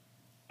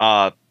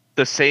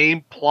the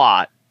same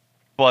plot,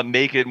 but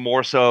make it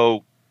more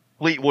so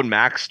Fleetwood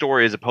Mac's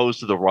story as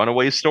opposed to the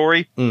Runaways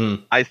story.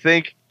 Mm. I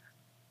think,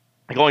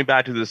 going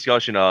back to the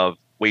discussion of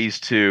ways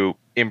to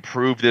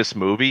improve this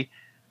movie,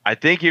 I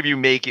think if you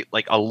make it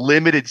like a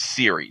limited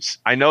series,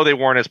 I know they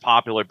weren't as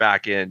popular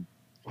back in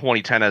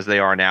 2010 as they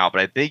are now, but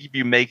I think if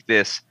you make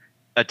this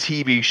a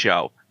TV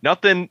show,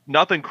 nothing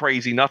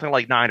crazy, nothing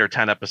like 9 or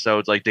 10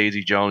 episodes like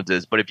Daisy Jones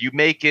is, but if you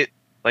make it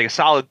like a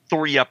solid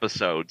 3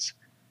 episodes,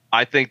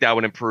 I think that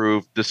would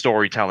improve the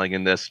storytelling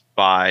in this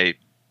by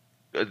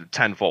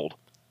tenfold.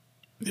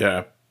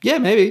 Yeah. Yeah,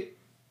 maybe.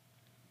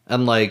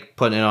 And like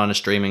putting it on a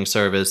streaming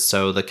service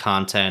so the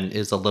content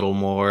is a little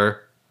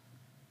more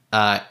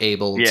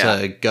able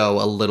to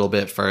go a little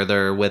bit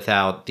further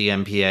without the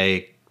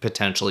MPA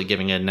potentially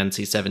giving it an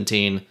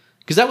NC-17.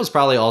 Because that was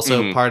probably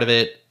also part of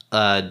it.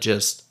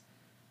 Just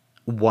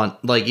one,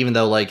 like, even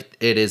though like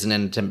it is an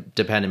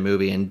independent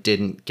movie and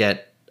didn't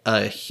get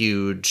a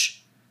huge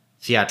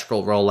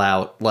theatrical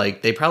rollout,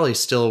 like they probably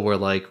still were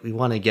like, we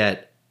want to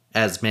get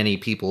as many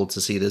people to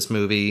see this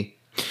movie.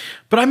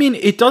 But I mean,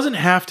 it doesn't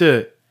have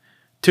to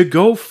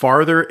go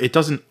farther. It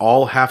doesn't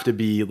all have to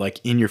be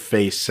like in your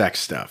face sex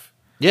stuff.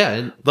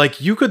 Yeah.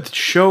 Like you could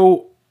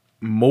show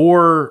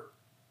more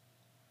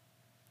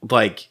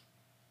like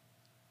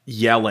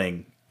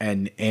yelling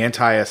and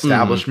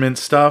anti-establishment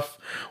stuff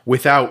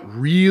without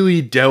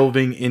really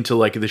delving into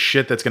like the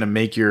shit that's going to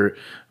make your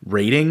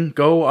rating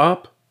go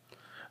up.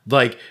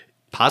 Like,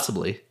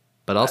 possibly,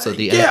 but also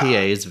the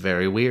MPA is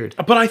very weird.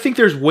 But I think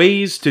there's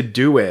ways to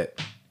do it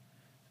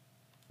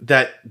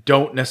that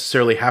don't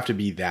necessarily have to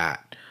be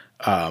that.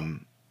 There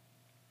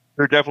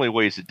are definitely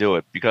ways to do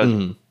it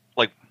because,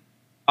 like,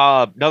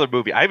 another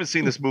movie. I haven't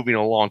seen this movie in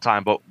a long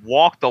time, but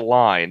Walk the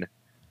Line,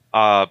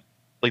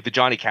 like the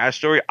Johnny Cash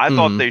story. I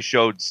thought they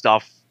showed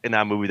stuff in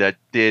that movie that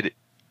did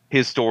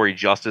his story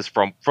justice.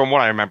 From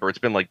what I remember, it's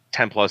been like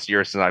 10 plus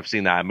years since I've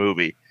seen that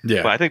movie.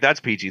 Yeah, but I think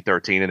that's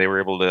PG-13, and they were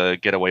able to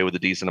get away with a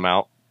decent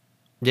amount.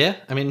 Yeah,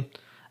 I mean,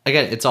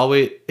 again,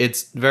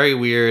 it's very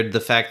weird. The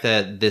fact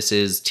that this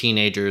is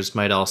teenagers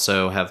might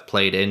also have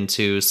played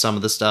into some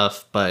of the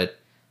stuff, but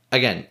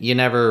again, you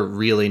never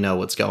really know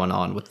what's going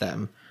on with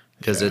them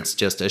because it's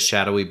just a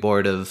shadowy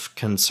board of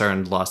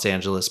concerned Los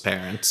Angeles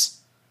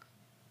parents.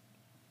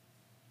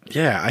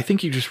 Yeah, I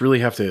think you just really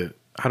have to,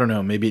 I don't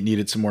know, maybe it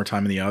needed some more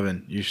time in the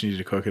oven. You just needed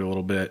to cook it a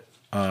little bit.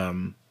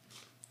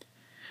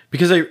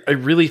 Because I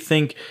really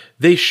think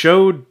they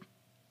showed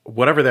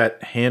whatever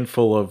that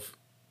handful of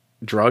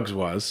drugs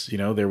was. You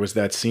know, there was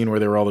that scene where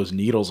there were all those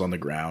needles on the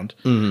ground.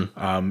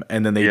 And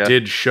then they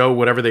did show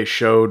whatever they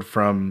showed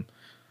from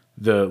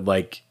the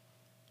like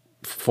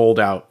fold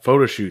out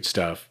photo shoot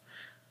stuff.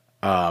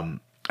 And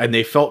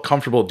they felt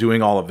comfortable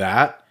doing all of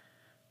that.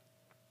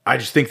 I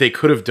just think they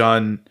could have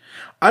done,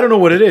 I don't know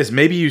what it is.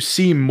 Maybe you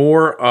see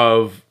more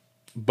of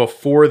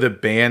before the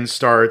band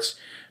starts.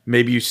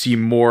 Maybe you see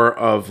more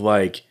of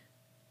like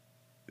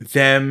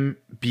them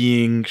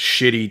being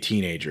shitty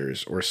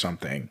teenagers or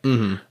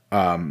something.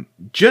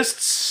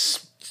 Just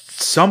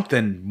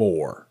something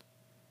more.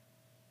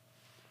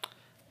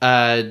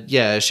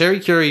 Sherry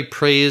Curie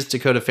praised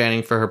Dakota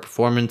Fanning for her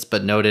performance,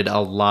 but noted a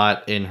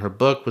lot in her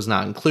book was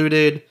not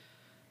included.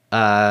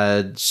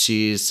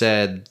 She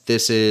said,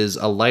 "This is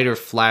a lighter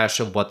flash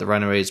of what the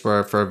Runaways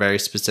were for a very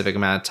specific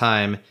amount of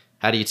time.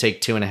 How do you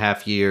take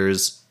 2.5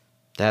 years?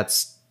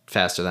 That's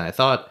faster than I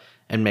thought.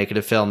 And make it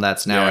a film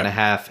that's an hour and a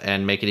half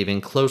and make it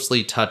even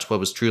closely touch what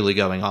was truly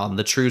going on.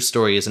 The true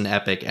story is an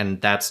epic,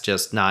 and that's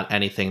just not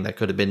anything that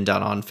could have been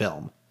done on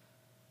film."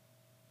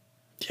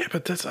 Yeah,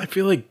 but that's, I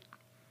feel like,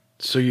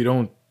 so you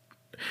don't,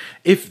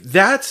 if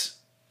that's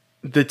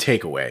the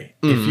takeaway,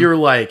 if you're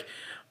like,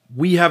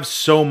 we have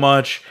so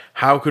much,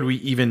 how could we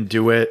even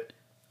do it?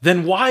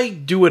 Then why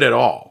do it at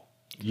all?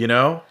 You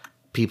know?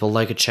 People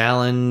like a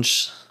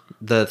challenge.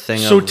 The thing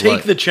so of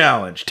take the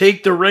challenge,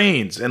 take the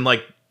reins, and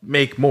like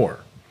make more.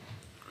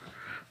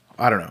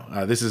 I don't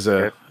know. This is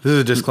a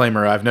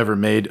disclaimer. I've never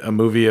made a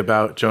movie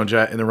about Joan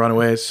Jett and the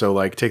Runaways, so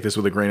like take this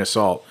with a grain of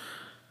salt.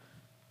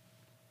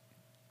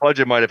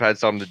 Budget might have had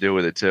something to do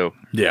with it too.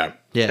 Yeah.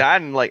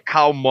 That and like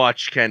how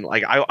much can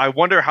like I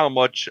wonder how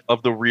much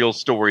of the real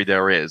story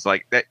there is.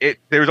 Like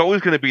there's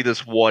always going to be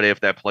this what if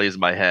that plays in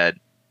my head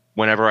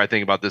whenever I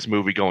think about this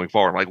movie going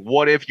forward. Like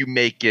what if you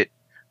make it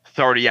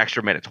 30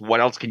 extra minutes?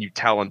 What else can you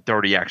tell in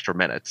 30 extra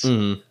minutes?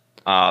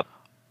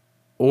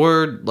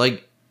 Or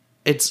like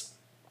it's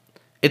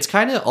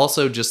kind of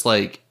also just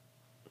like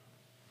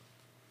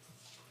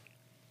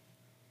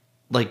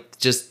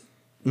just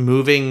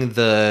moving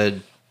the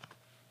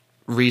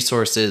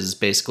resources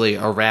basically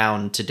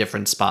around to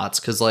different spots,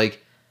 because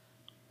like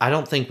I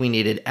don't think we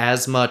needed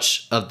as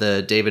much of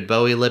the David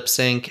Bowie lip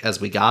sync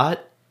as we got.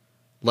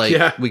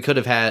 Like we could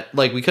have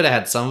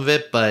had some of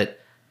it,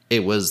 but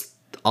it was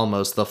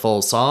almost the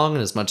full song,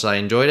 and as much as I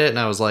enjoyed it and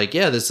I was like,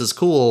 yeah, this is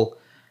cool,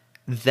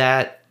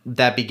 that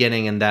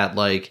beginning and that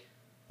like,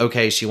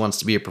 okay, she wants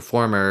to be a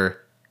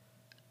performer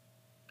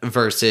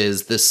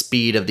versus the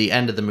speed of the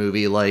end of the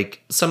movie,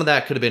 like some of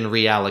that could have been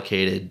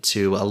reallocated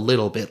to a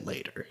little bit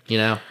later, you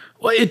know?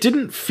 Well, it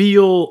didn't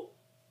feel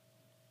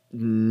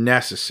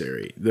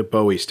necessary, the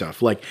Bowie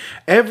stuff. Like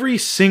every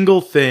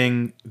single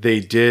thing they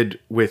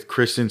did with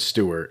Kristen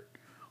Stewart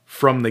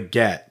from the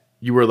get,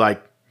 you were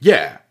like,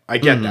 yeah, I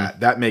get that.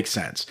 That makes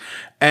sense.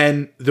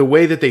 And the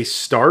way that they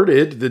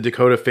started the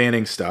Dakota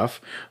Fanning stuff,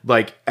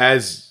 like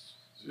as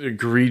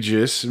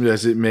egregious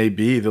as it may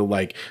be,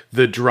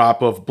 the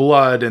drop of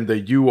blood and the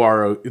you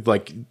are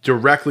like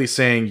directly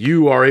saying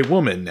you are a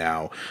woman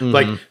now,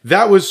 like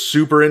that was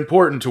super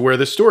important to where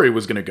the story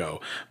was going to go.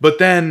 But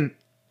then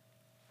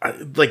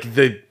like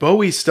the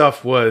Bowie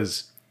stuff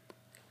was,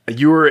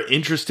 you were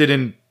interested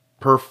in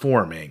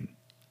performing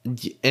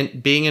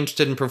and being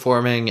interested in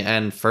performing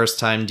and first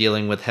time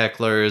dealing with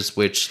hecklers,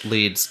 which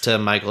leads to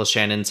Michael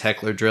Shannon's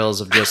heckler drills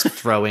of just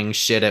throwing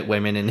shit at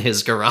women in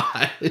his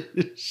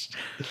garage.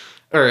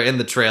 Or in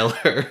the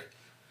trailer.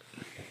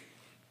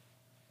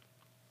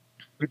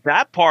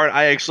 That part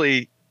I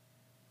actually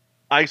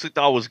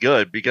thought was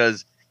good,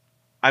 because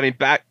I mean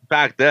back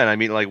then, I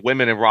mean like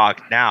women in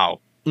rock now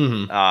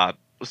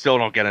still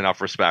don't get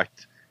enough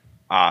respect.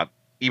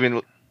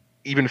 Even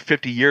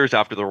 50 years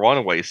after the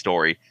Runaway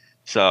story.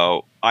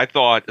 So I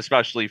thought,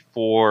 especially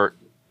for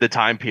the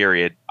time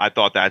period, I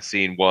thought that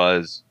scene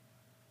was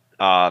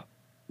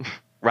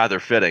rather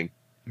fitting.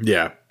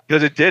 Yeah.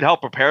 Because it did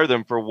help prepare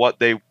them for what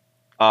they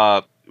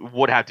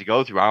would have to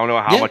go through. I don't know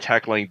how much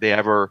heckling they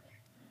ever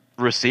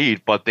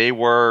received, but they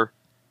were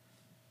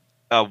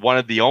one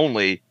of the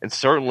only and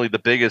certainly the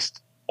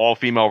biggest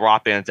all-female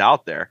rock bands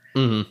out there.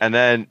 And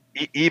then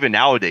even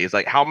nowadays,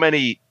 like how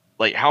many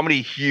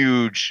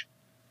huge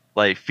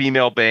like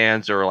female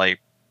bands or like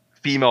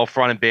female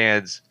fronted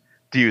bands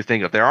do you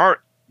think of? There aren't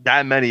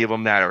that many of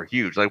them that are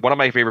huge. Like one of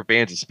my favorite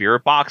bands is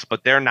Spirit Box,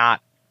 but they're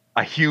not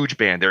a huge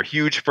band. They're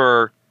huge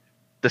for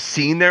the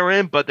scene they're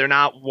in, but they're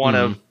not one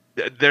of,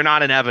 they're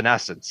not an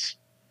Evanescence.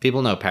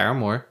 People know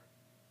Paramore.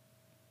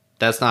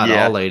 That's not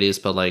all ladies,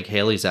 but like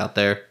Haley's out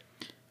there.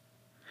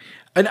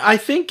 And I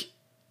think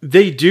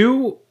they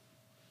do.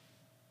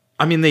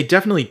 I mean, they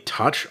definitely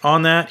touch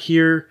on that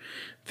here.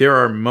 There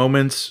are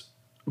moments,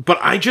 but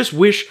I just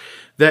wish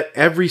that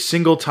every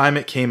single time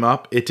it came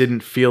up, it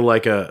didn't feel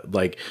like a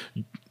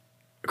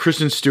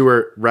Kristen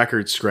Stewart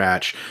record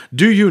scratch.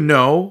 Do you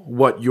know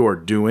what you're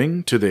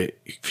doing to the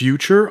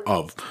future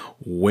of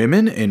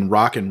women in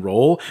rock and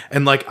roll?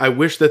 And like, I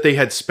wish that they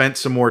had spent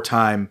some more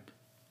time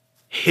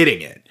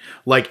hitting it,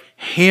 like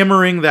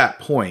hammering that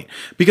point,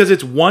 because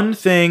it's one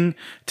thing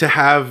to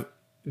have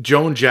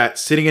Joan Jett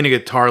sitting in a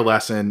guitar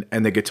lesson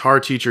and the guitar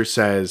teacher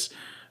says,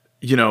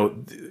 you know,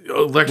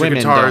 electric women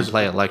guitars don't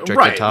play electric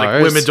right,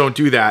 guitars. like women don't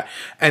do that.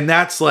 And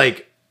that's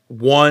like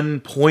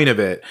one point of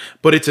it.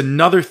 But it's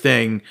another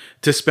thing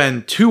to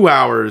spend 2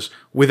 hours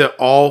with an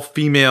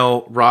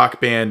all-female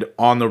rock band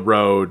on the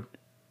road,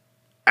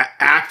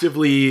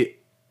 actively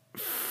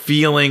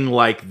feeling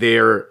like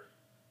they're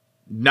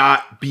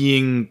not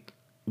being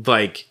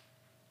like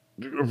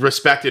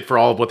respected for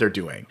all of what they're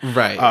doing,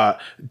 right?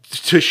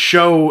 To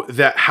show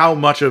that how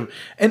much of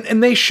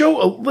and they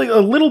show a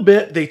little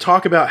bit. They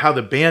talk about how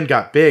the band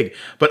got big,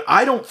 but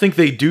I don't think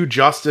they do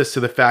justice to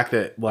the fact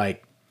that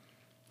like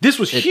this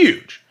was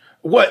huge.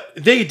 What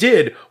they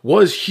did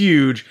was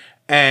huge,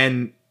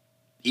 and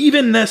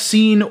even the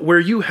scene where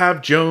you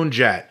have Joan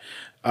Jett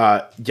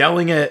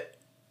yelling at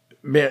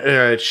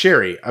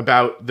Sherry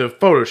about the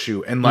photo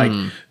shoot, and like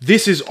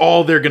this is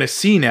all they're gonna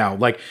see now.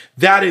 Like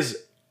that is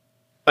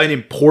an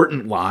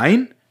important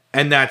line,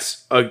 and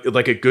that's a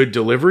good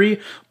delivery,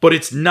 but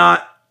it's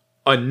not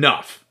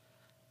enough.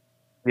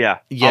 Yeah,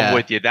 I'm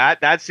with you.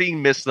 That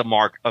scene missed the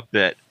mark a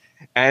bit,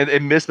 and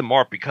it missed the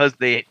mark because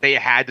they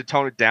had to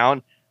tone it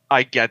down.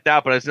 I get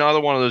that, but it's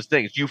another one of those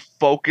things. You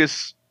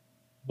focus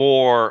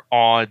more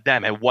on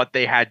them and what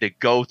they had to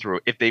go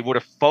through. If they would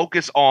have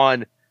focused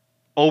on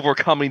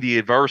overcoming the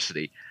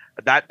adversity,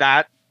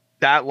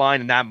 that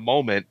line in that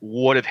moment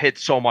would have hit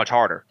so much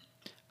harder.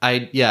 I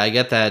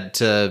get that.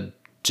 To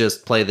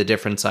just play the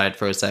different side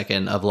for a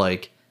second of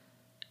like,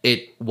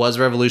 it was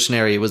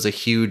revolutionary, it was a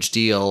huge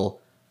deal,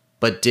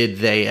 but did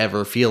they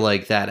ever feel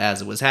like that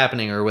as it was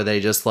happening, or were they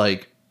just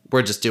like,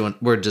 we're just doing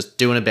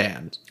a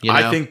band, you know?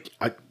 I think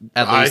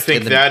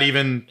that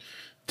even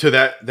to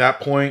that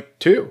point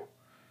too,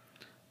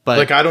 but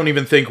like I don't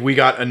even think we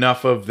got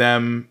enough of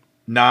them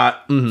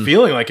not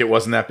feeling like it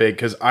wasn't that big,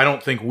 because I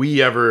don't think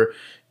we ever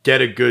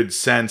get a good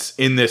sense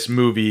in this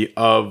movie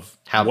of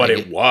how what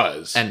it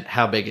was and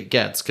how big it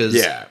gets.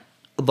 Because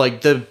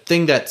like the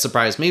thing that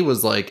surprised me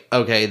was like,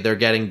 okay, they're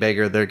getting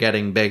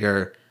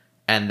bigger,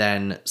 and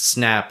then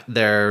snap,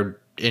 they're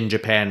in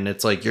Japan, and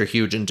it's like, you're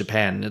huge in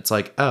Japan, and it's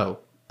like, oh,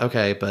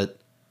 okay, but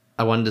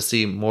I wanted to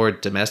see more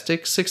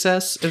domestic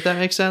success, if that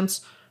makes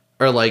sense,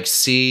 or like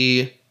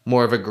see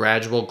more of a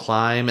gradual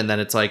climb, and then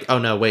it's like, oh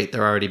no, wait,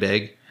 they're already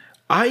big.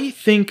 I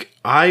think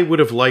I would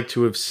have liked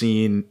to have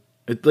seen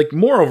like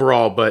more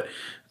overall, but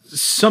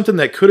something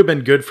that could have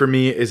been good for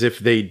me is if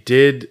they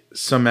did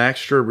some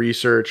extra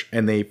research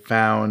and they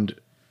found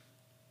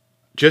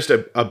just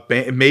a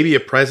band, maybe a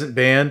present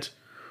band,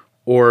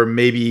 or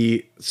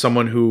maybe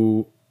someone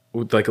who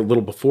like a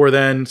little before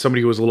then,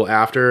 somebody who was a little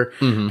after,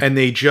 and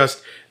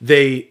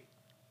they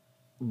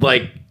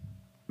like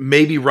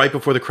maybe right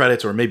before the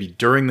credits or maybe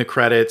during the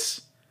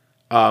credits.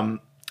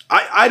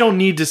 I don't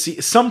need to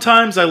see.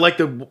 Sometimes I like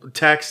the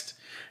text,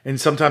 and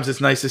sometimes it's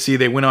nice to see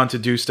they went on to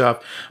do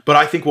stuff. But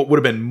I think what would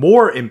have been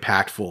more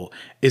impactful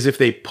is if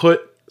they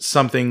put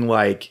something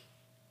like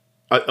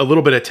a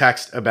little bit of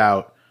text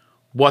about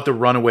what the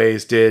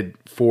Runaways did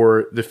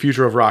for the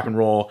future of rock and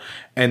roll,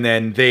 and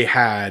then they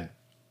had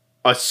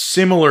a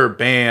similar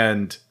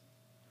band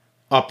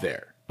up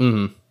there.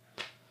 Mm-hmm.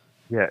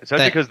 Yeah,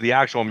 especially because the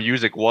actual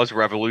music was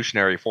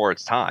revolutionary for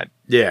its time.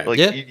 Yeah, like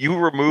you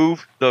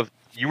remove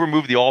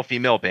the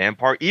all-female band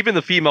part, even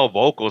the female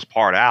vocals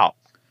part out.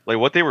 Like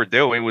what they were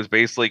doing was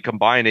basically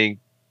combining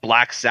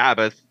Black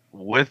Sabbath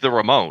with the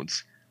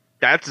Ramones.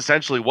 That's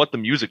essentially what the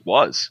music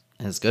was.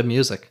 And it's good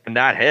music. And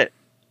that hit.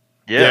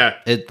 Yeah.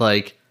 It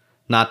like,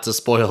 not to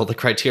spoil the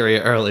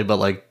criteria early, but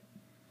like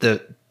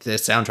the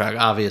soundtrack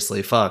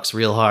obviously fucks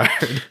real hard.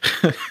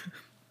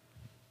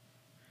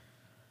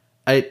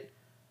 I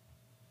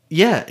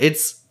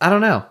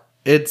don't know.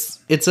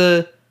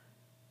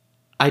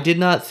 I did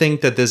not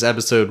think that this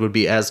episode would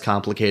be as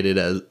complicated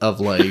of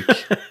like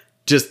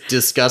just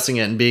discussing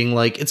it and being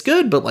like, it's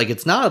good, but like,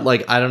 it's not.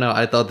 Like, I don't know.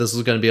 I thought this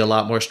was going to be a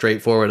lot more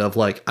straightforward of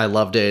like, I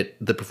loved it,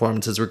 the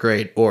performances were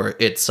great, or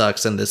it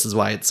sucks and this is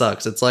why it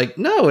sucks. It's like,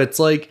 no, it's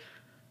like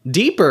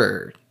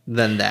deeper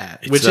than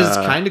that, which is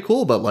kind of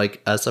cool, but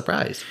like a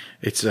surprise.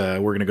 It's we're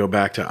going to go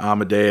back to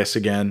Amadeus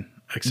again,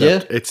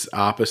 except it's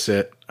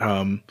opposite.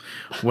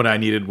 What I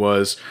needed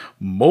was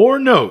more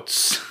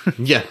notes.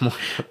 Yeah, more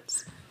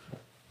notes.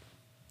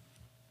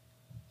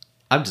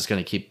 I'm just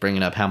going to keep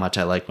bringing up how much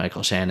I like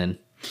Michael Shannon.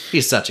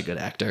 He's such a good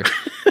actor.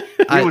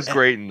 He was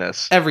great in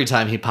this. Every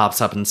time he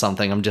pops up in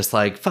something, I'm just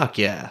like, fuck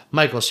yeah.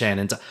 Michael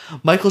Shannon's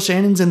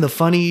in the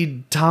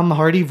funny Tom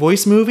Hardy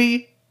voice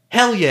movie?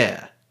 Hell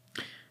yeah.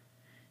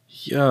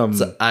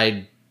 So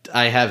I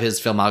have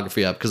his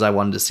filmography up because I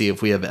wanted to see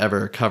if we have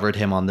ever covered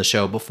him on the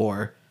show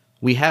before.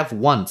 We have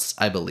once,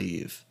 I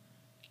believe.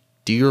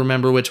 Do you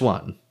remember which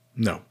one?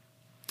 No.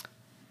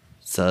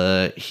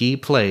 So he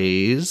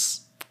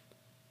plays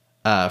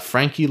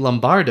Frankie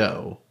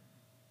Lombardo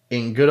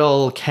in good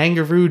old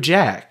Kangaroo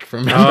Jack.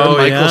 Remember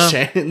Michael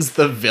Shannon's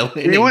the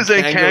villain? He was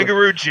in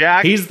Kangaroo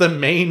Jack. He's the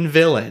main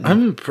villain.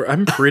 I'm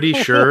pretty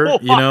sure,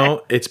 you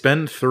know, it's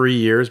been 3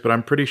 years, but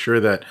I'm pretty sure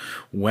that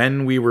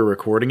when we were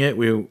recording it,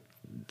 we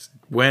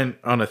went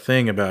on a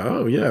thing about,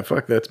 oh yeah,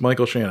 fuck, that's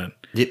Michael Shannon.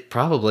 Yeah,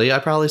 probably. I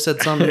probably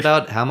said something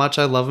about how much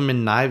I love him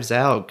in Knives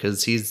Out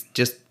because he's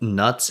just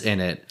nuts in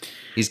it.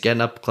 He's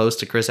getting up close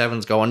to Chris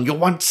Evans going, "You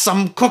want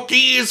some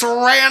cookies,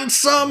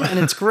 ransom?" And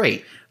it's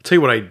great. I'll tell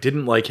you what I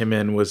didn't like him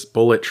in was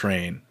Bullet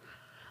Train.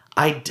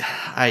 I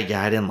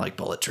didn't like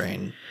Bullet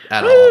Train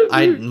at all.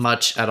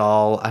 At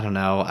all. I don't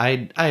know.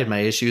 I had my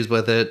issues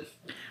with it.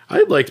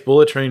 I liked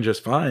Bullet Train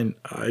just fine.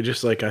 I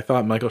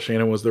thought Michael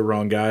Shannon was the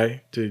wrong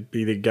guy to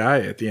be the guy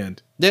at the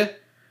end. Yeah.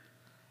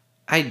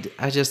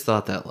 I just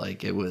thought that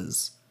like it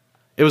was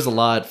a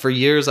lot. For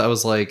years I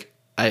was like,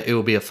 it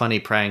would be a funny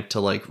prank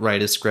to like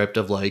write a script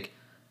of like,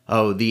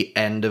 oh, the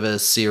end of a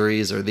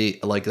series or the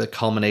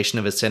culmination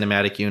of a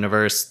cinematic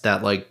universe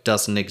that like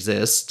doesn't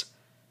exist.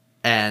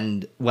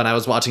 And when I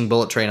was watching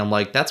Bullet Train, I'm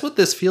like, that's what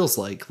this feels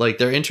like. Like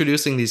they're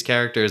introducing these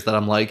characters that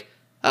I'm like,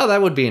 oh,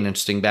 that would be an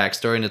interesting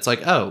backstory. And it's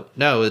like, oh,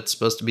 no, it's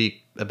supposed to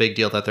be a big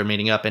deal that they're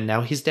meeting up and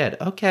now he's dead.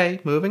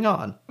 Okay, moving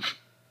on.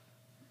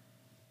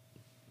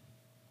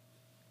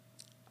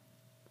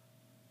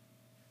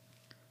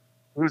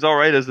 Who's all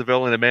right as the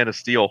villain in Man of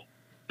Steel?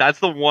 That's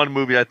the one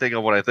movie I think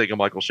of when I think of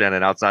Michael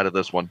Shannon outside of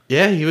this one.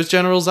 Yeah, he was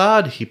General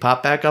Zod. He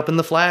popped back up in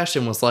The Flash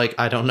and was like,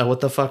 I don't know what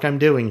the fuck I'm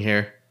doing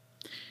here.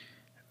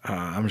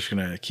 I'm just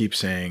going to keep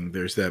saying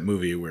there's that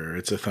movie where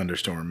it's a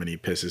thunderstorm and he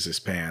pisses his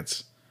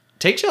pants.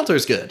 Take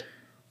Shelter's good.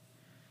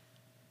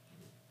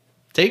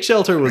 Take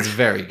Shelter was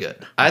very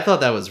good. I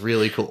thought that was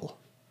really cool.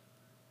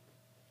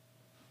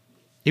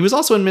 He was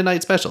also in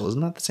Midnight Special.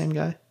 Isn't that the same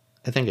guy?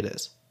 I think it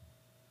is.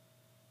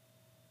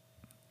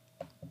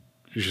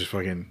 He's just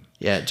fucking...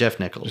 Yeah, Jeff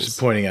Nichols. Just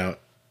pointing out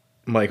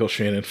Michael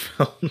Shannon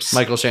films.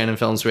 Michael Shannon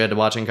films we had to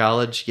watch in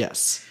college?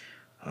 Yes.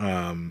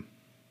 Has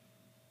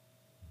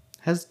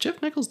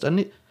Jeff Nichols done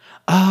it?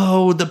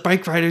 Oh, the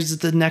Bike Riders is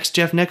the next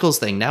Jeff Nichols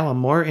thing. Now I'm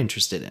more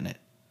interested in it.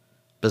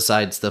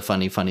 Besides the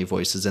funny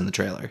voices in the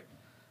trailer.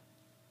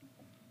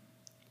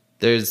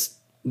 It's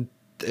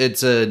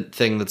a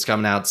thing that's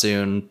coming out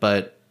soon,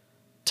 but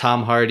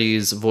Tom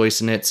Hardy's voice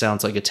in it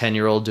sounds like a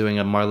 10-year-old doing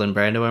a Marlon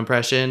Brando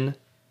impression.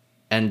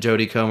 And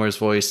Jodie Comer's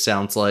voice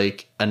sounds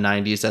like a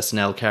 90s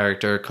SNL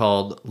character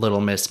called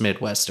Little Miss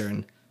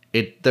Midwestern.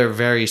 They're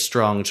very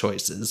strong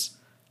choices.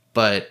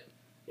 But,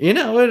 you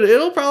know,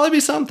 it'll probably be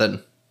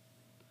something.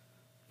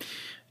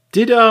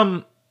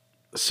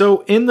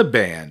 So in the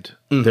band,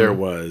 there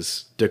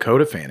was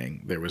Dakota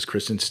Fanning. There was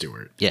Kristen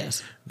Stewart.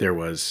 Yes. There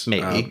was...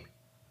 Maybe.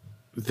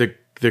 The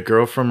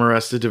girl from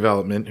Arrested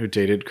Development who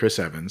dated Chris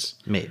Evans.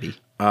 Maybe.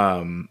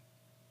 And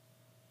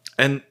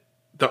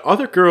the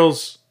other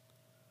girls...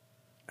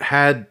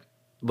 had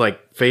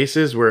like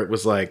faces where it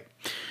was like,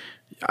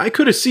 I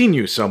could have seen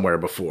you somewhere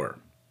before.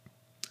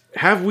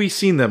 Have we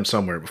seen them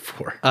somewhere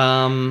before?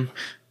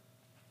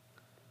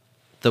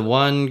 The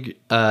one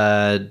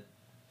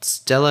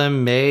Stella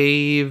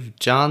Maeve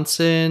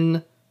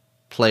Johnson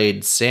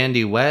played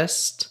Sandy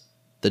West,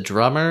 the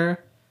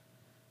drummer.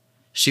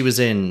 She was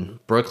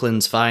in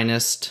Brooklyn's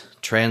Finest,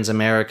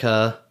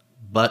 Transamerica,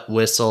 Butt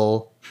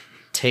Whistle,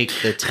 Take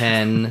the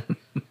 10,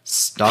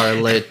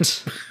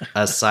 Starlet,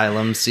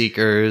 Asylum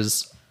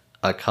Seekers,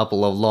 a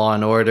couple of Law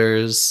and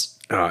Orders.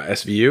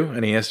 SVU?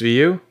 Any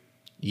SVU?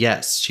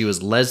 Yes, she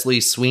was Leslie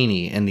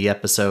Sweeney in the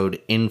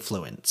episode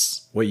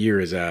Influence. What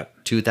year is that?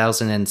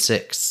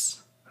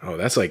 2006. Oh,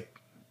 that's like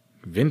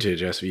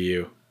vintage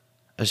SVU.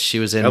 She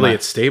was in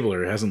Elliot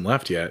Stabler hasn't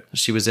left yet.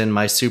 She was in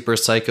My Super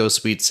Psycho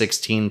Sweet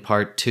 16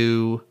 Part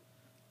 2,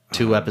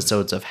 2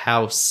 episodes of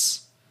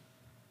House.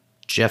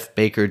 Jeff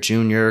Baker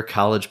Jr.,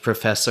 College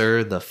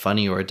Professor, the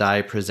Funny or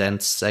Die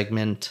Presents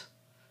segment.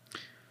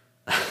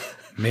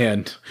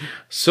 Man,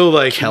 so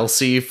like...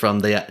 Kelsey from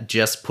the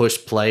Just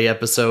Push Play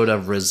episode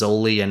of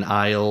Rizzoli and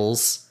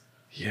Isles.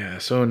 Yeah,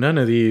 so none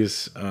of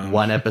these...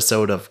 One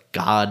episode of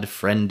God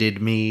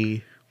Friended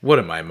Me. What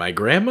am I, my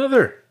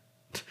grandmother?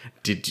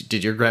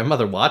 Did your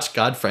grandmother watch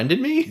God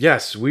Friended Me?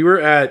 Yes, we were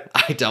at...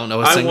 I don't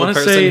know a single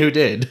person who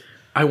did.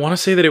 I want to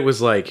say that it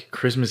was like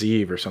Christmas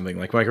Eve or something.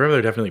 Like my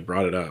grandmother definitely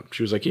brought it up.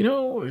 She was like, you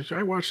know,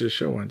 I watched this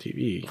show on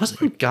TV.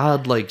 Wasn't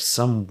God like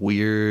some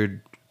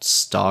weird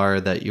star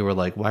that you were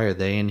like, why are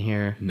they in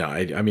here? No,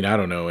 I mean, I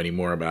don't know any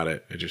more about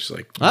it. I just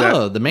like...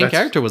 the main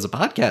character was a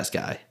podcast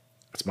guy.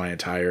 That's my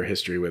entire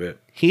history with it.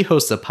 He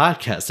hosts a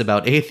podcast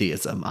about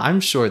atheism.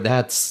 I'm sure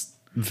that's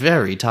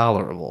very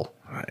tolerable.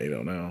 I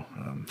don't know.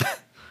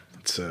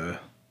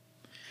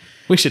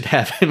 We should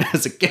have him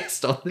as a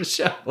guest on the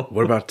show.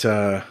 What about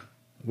the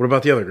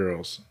other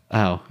girls?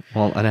 Oh,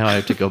 well, now I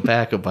have to go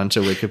back a bunch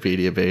of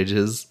Wikipedia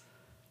pages.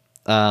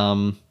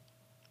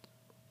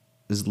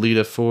 Is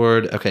Lita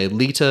Ford... Okay,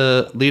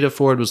 Lita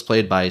Ford was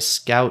played by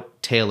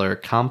Scout Taylor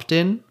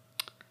Compton.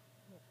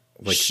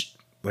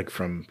 Like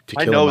from To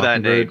I Kill a know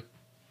that Mockingbird? name.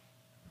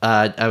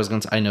 I was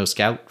going to say, I know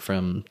Scout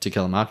from To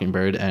Kill a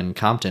Mockingbird and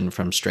Compton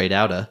from Straight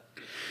Outta.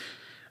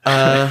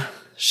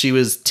 She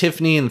was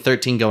Tiffany in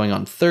 13 Going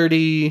on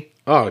 30.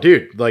 Oh,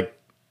 dude. Like,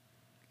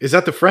 is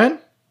that the friend?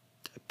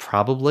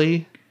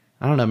 Probably.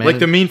 I don't know, man. Like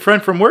the mean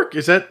friend from work?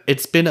 Is that?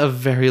 It's been a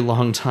very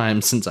long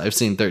time since I've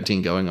seen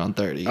 13 Going on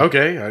 30.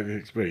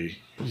 Okay. Wait,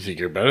 you think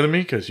you're better than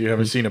me because you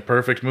haven't seen a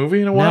perfect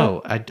movie in a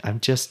while? No, I'm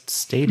just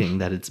stating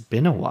that it's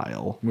been a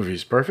while.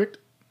 Movie's perfect?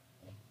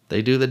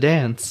 They do the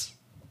dance.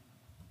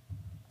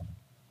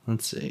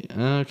 Let's see.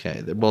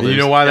 Okay. Well, You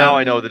know why that? Now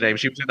I know the name.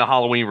 She was in the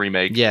Halloween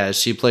remake. Yeah,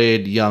 she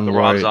played young The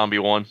Rob Laurie. Zombie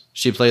one.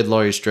 She played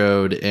Laurie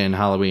Strode in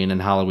Halloween and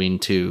Halloween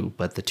 2,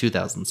 but the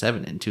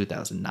 2007 and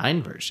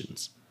 2009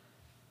 versions.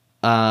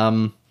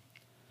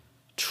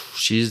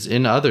 She's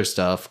in other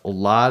stuff. A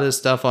lot of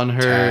stuff on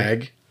her.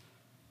 Tag.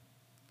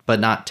 But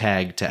not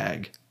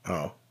tag.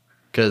 Oh.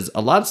 Because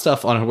a lot of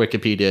stuff on her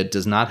Wikipedia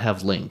does not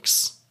have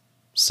links.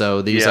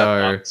 So these Yeah,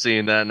 are I'm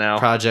seeing that now.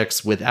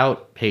 projects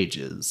without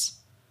pages.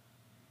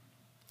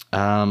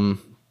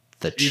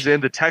 She's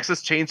in the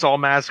Texas Chainsaw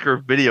Massacre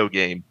video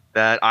game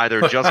that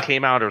either just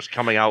came out or is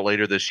coming out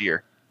later this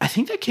year. I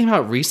think that came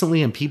out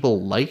recently and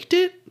people liked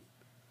it.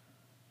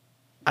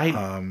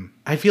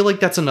 I feel like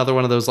that's another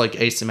one of those like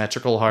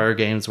asymmetrical horror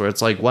games where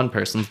it's like one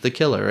person's the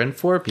killer and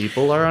 4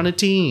 people are on a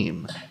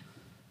team.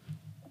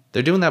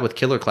 They're doing that with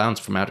Killer Clowns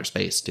from Outer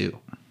Space too.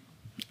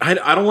 I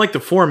don't like the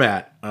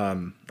format. I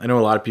know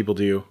a lot of people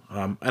do.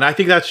 And I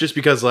think that's just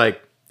because like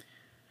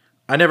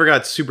I never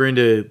got super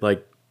into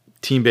like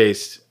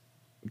team-based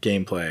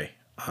gameplay.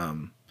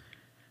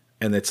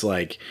 And it's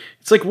like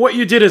what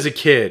you did as a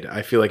kid,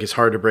 I feel like it's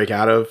hard to break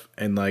out of.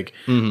 And like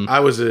I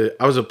was a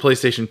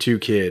PlayStation 2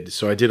 kid,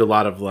 so I did a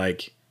lot of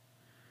like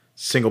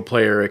single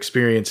player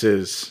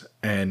experiences.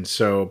 And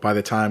so by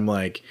the time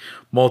like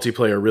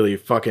multiplayer really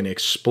fucking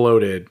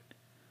exploded,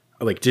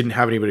 I like didn't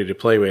have anybody to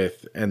play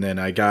with. And then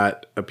I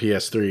got a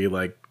PS3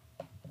 like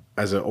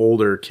as an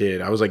older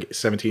kid. I was like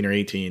 17 or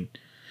 18 and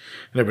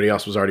everybody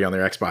else was already on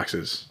their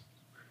Xboxes.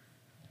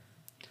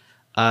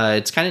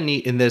 It's kind of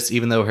neat in this,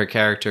 even though her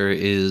character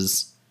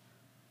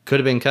could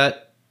have been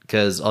cut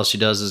because all she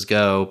does is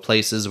go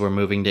places. We're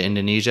moving to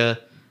Indonesia.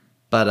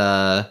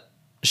 But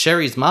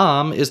Sherry's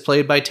mom is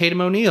played by Tatum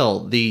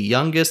O'Neal, the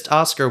youngest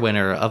Oscar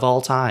winner of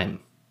all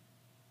time.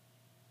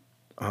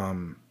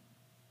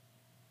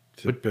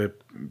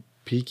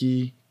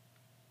 Peaky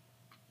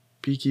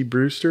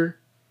Brewster?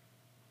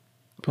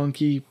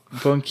 Punky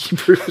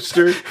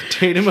Brewster?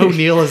 Tatum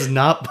O'Neal is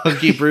not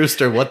Punky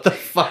Brewster. What the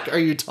fuck are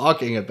you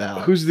talking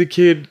about? Who's the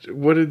kid?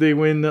 What did they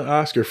win the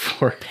Oscar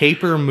for?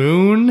 Paper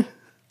Moon?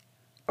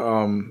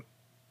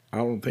 I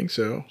don't think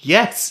so.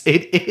 Yes,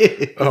 it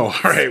is. Oh,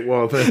 all right.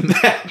 Well, then.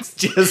 That's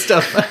just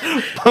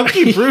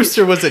Punky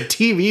Brewster was a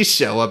TV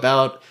show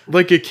about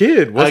Like a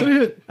kid,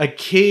 wasn't it? a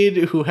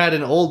kid who had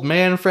an old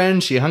man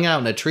friend. She hung out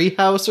in a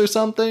treehouse or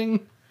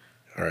something.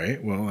 All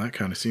right. Well, that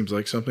kind of seems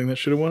like something that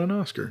should have won an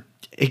Oscar.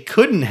 It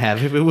couldn't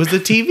have if it was a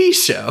TV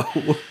show.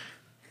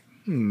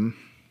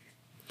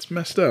 It's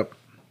messed up.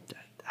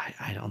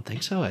 I don't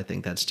think so. I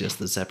think that's just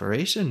the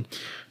separation.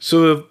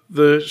 So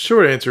the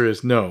short answer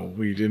is no.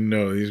 We didn't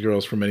know these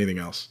girls from anything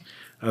else,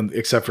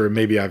 except for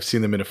maybe I've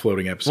seen them in a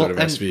floating episode of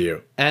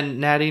SVU. And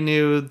Natty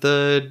knew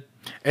the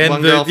And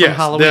one girl from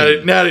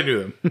Halloween. Natty knew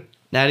them.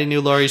 Natty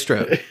knew Laurie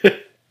Strode.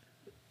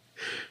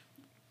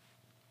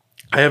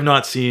 I have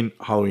not seen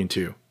Halloween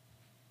 2.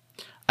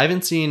 I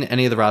haven't seen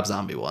any of the Rob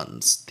Zombie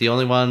ones. The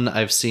only one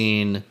I've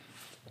seen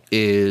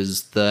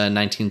is the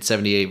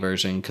 1978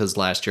 version, because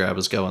last year I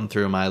was going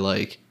through my,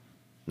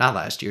 not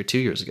last year, 2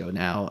 years ago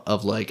now,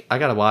 of I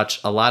gotta watch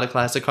a lot of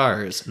classic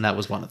horrors, and that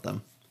was one of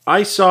them.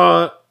 I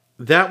saw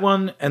that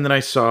one, and then I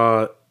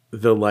saw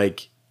the,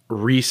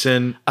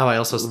 recent I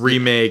also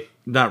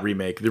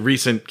the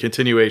recent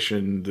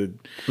continuation,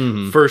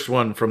 the first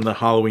one from the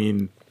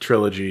Halloween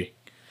trilogy.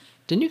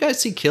 Didn't you guys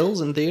see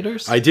Kills in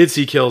theaters? I did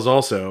see Kills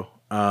also.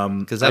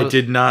 I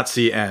did not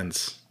see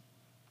Ends.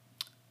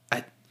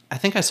 I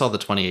think I saw the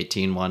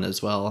 2018 one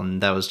as well,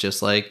 and that was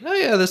just oh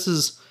yeah, this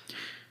is,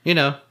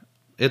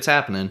 it's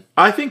happening.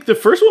 I think the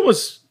first one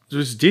was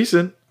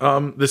decent.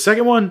 The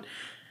second one,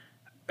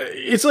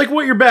 it's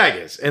what your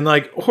bag is. And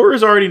horror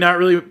is already not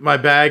really my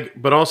bag,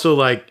 but also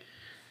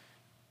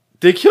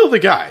they kill the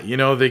guy,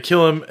 they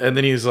kill him and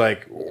then he's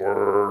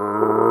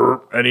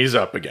and he's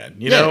up again,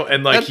 you know?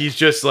 And he's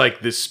just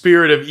the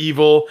spirit of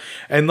evil.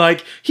 And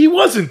he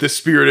wasn't the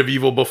spirit of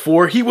evil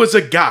before. He was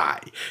a guy.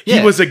 Yeah.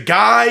 He was a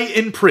guy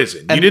in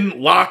prison. You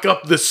didn't lock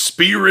up the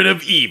spirit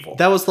of evil.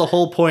 That was the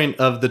whole point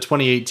of the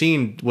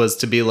 2018 was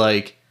to be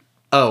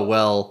oh,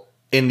 well,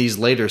 in these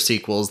later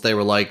sequels, they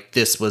were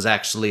this was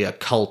actually a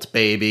cult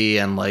baby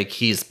and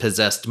he's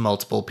possessed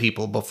multiple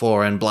people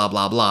before and blah,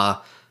 blah,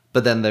 blah.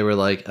 But then they were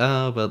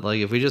oh, but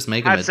if we just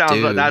make him a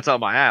dude. That's up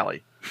my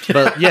alley.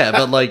 But yeah,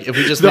 but if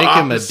we just make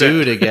him a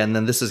dude again,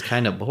 then this is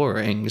kind of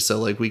boring.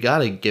 So we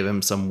gotta give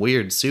him some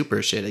weird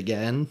super shit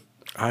again.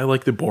 I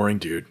like the boring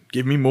dude.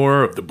 Give me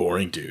more of the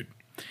boring dude.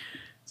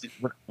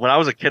 When I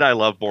was a kid, I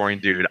loved boring,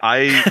 dude.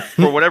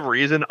 For whatever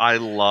reason, I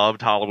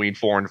loved Halloween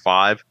 4 and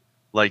 5.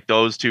 Like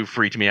those two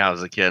freaked me out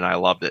as a kid, and I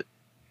loved it.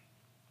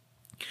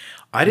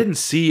 I didn't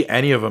see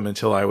any of them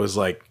until I was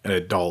like an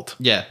adult.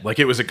 Yeah. Like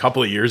it was a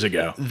couple of years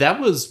ago. That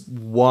was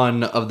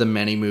one of the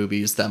many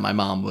movies that my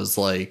mom was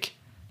like,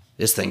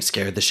 this thing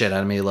scared the shit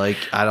out of me. Like,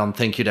 I don't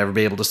think you'd ever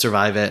be able to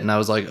survive it. And I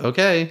was like,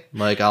 okay,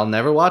 like, I'll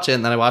never watch it.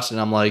 And then I watched it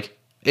and I'm like,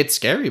 it's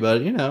scary,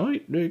 but, you know,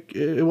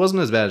 it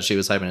wasn't as bad as she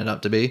was hyping it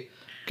up to be.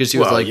 Because she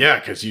was like, yeah,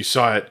 because you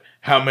saw it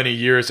how many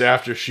years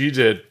after she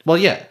did. Well,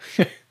 yeah.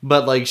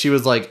 But, like, she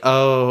was like,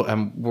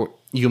 oh,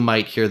 you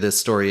might hear this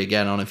story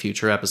again on a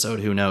future episode.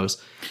 Who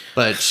knows?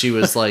 But she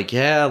was like,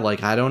 yeah,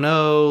 like, I don't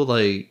know.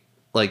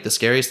 Like the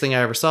scariest thing I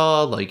ever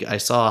saw, like I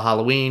saw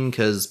Halloween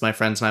because my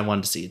friends and I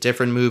wanted to see a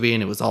different movie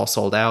and it was all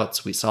sold out.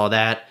 So we saw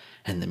that.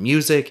 And the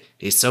music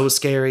is so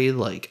scary.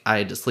 Like I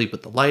had to sleep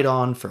with the light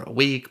on for a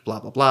week, blah,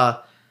 blah,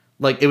 blah.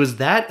 Like it was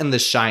that and The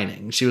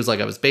Shining. She was like,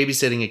 I was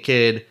babysitting a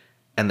kid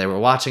and they were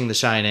watching The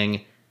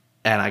Shining.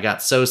 And I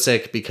got so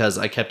sick because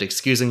I kept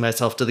excusing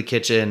myself to the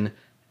kitchen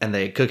and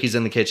they had cookies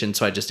in the kitchen.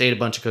 So I just ate a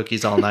bunch of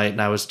cookies all night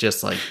and I was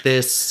just like,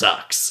 this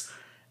sucks.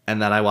 And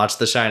then I watched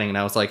The Shining and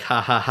I was like, ha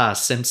ha ha,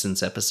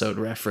 Simpsons episode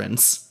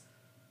reference.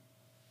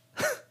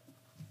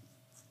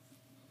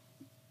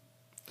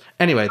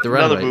 Anyway, The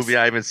Runaways. Another movie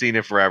I haven't seen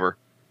in forever.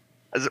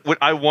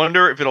 I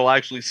wonder if it'll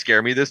actually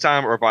scare me this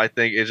time or if I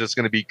think it's just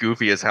going to be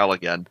goofy as hell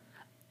again.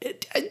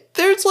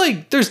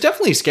 There's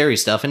definitely scary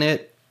stuff in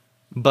it,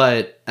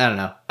 but I don't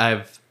know.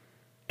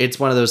 It's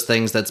one of those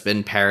things that's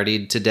been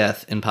parodied to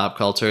death in pop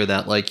culture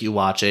that like you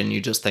watch it and you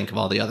just think of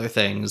all the other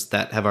things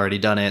that have already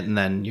done it. And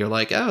then you're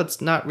like, oh, it's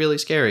not really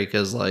scary.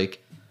 Cause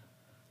like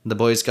the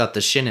boy's got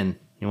the shinin.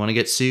 You want to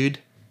get sued?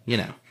 You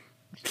know.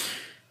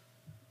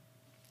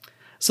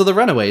 So The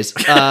Runaways,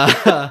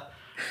 had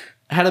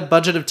a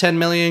budget of 10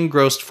 million,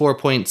 grossed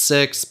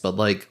 4.6, but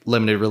like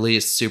limited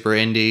release, super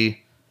indie.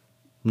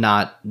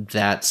 Not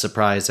that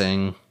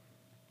surprising.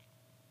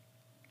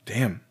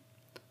 Damn.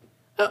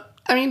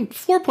 I mean,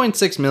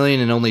 4.6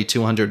 million in only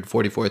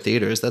 244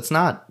 theaters. That's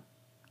not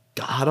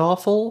god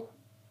awful.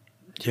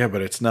 Yeah,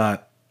 but it's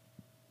not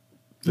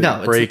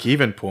the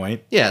break-even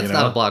point. Yeah, it's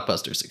not a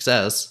blockbuster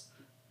success.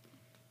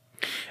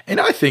 And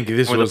I think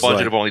this with was a budget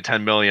like, of only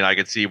 10 million, I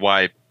could see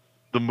why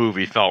the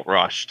movie felt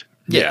rushed.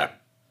 Yeah.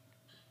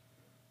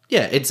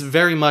 Yeah, it's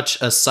very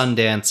much a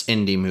Sundance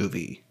indie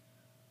movie.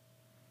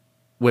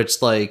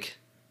 Which, like,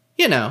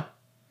 you know,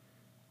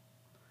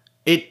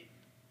 it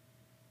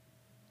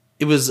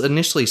was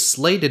initially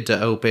slated to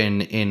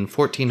open in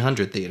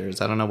 1,400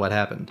 theaters. I don't know what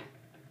happened.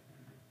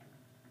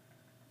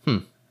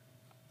 I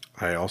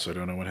also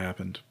don't know what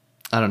happened.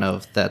 I don't know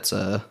if that's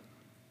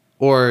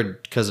or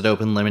because it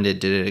opened limited,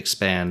 did it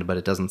expand? But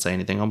it doesn't say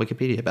anything on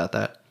Wikipedia about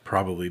that.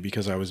 Probably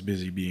because I was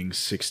busy being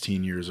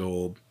 16 years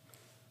old.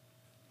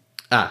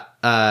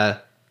 Because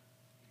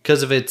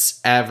of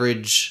its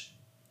average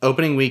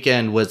opening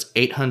weekend was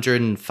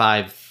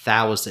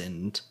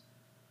 805,000,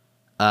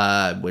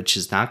 which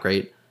is not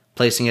great.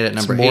 Placing it at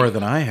number 8. It's more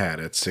than I had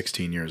at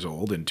 16 years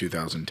old in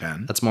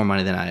 2010. That's more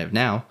money than I have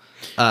now.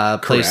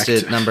 Placed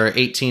it number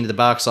 18 to the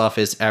box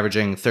office,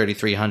 averaging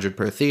 3,300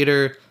 per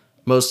theater.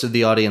 Most of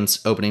the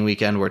audience opening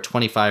weekend were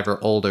 25 or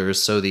older,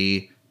 so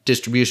the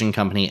distribution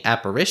company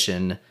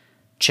Apparition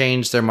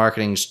changed their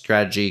marketing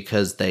strategy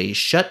because they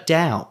shut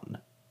down.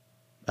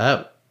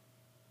 Oh.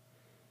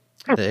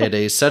 They had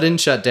a sudden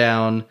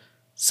shutdown,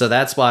 so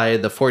that's why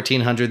the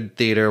 1,400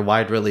 theater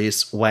wide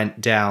release went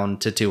down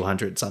to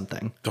 200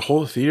 something. The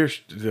whole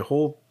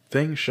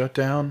thing shut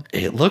down?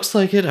 It looks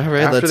like it. All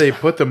right, after they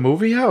put the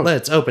movie out?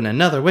 Let's open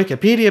another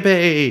Wikipedia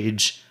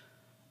page.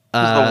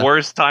 The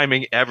worst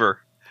timing ever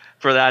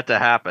for that to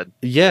happen.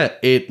 Yeah,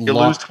 you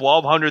lose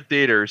 1,200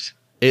 theaters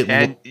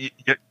and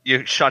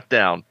you shut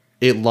down.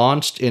 It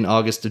launched in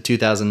August of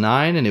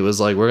 2009, and it was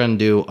like, we're going to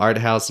do art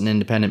house and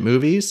independent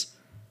movies.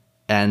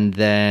 And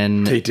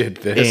then they did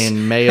this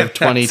in May of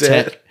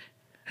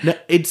 2010.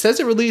 It says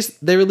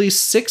they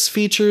released 6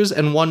 features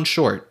and 1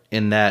 short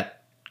in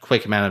that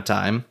quick amount of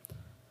time.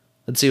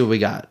 Let's see what we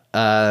got.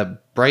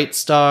 Bright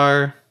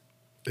Star.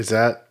 Is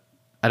that?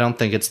 I don't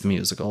think it's the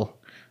musical.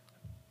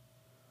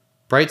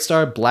 Bright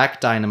Star,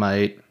 Black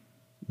Dynamite,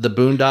 The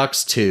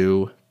Boondocks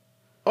 2.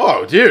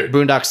 Oh, dude.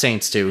 Boondock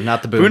Saints 2,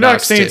 not the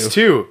Boondocks 2. Saints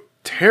 2.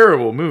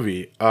 Terrible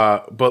movie.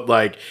 But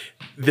like,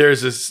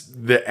 there's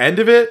the end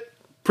of it.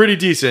 Pretty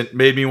decent.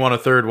 Made me want a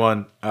third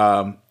one.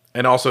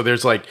 And also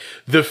there's like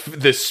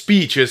the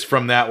speech is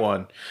from that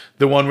one.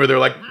 The one where they're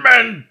like,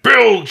 men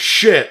build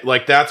shit.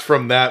 Like that's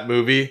from that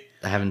movie.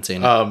 I haven't seen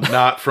it.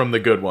 Not from the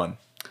good one.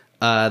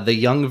 The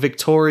Young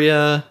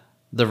Victoria,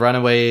 The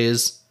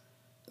Runaways,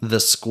 The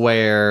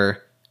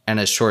Square, and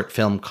a short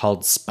film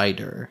called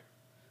Spider.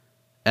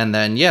 And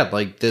then, yeah,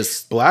 like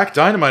this... Black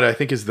Dynamite, I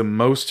think, is the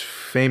most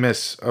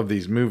famous of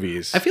these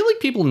movies. I feel like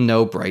people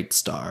know Bright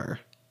Star.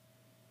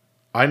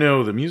 I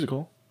know the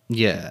musical.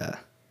 Yeah.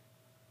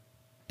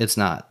 It's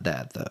not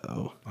that,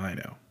 though. I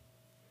know.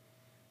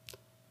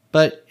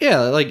 But, yeah,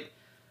 like,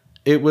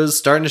 it was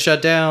starting to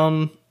shut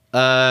down.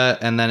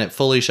 And then it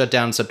fully shut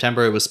down in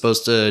September. It was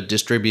supposed to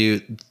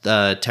distribute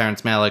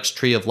Terrence Malick's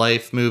Tree of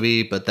Life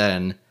movie, but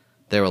then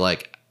they were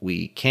like,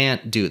 we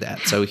can't do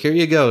that. So here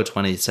you go,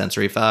 20th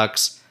Century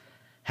Fox.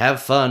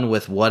 Have fun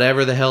with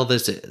whatever the hell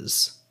this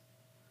is.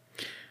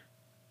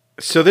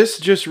 So this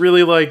just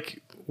really,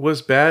 like,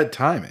 was bad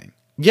timing.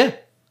 Yeah.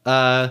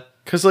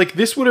 Because, like,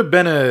 this would have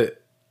been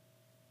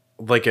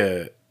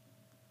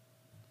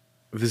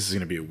this is going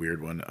to be a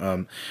weird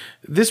one.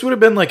 This would have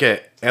been like a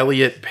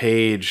Elliot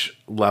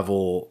Page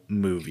level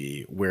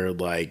movie where,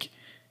 like,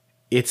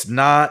 it's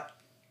not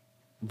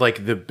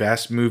like the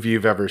best movie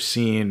you've ever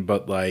seen,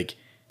 but like,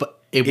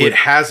 it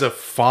has a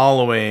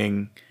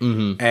following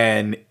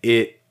and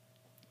it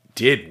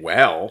did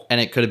well.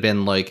 And it could have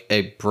been like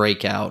a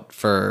breakout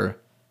for,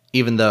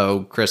 even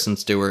though Kristen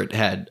Stewart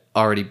had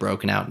already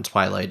broken out in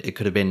Twilight, it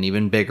could have been an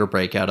even bigger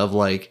breakout of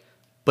like,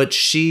 but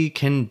she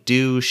can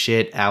do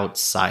shit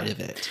outside of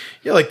it.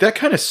 Yeah, like that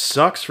kind of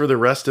sucks for the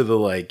rest of the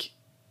like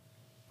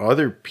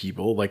other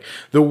people. Like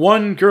the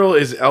one girl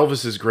is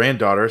Elvis's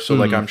granddaughter, so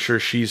like I'm sure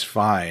she's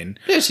fine.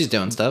 Yeah, she's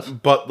doing stuff.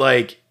 But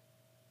like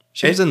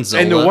she was in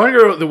Zola. And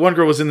the one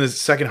girl was in the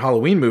second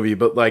Halloween movie,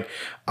 but like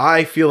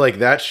I feel like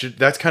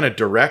that's kind of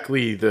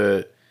directly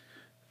the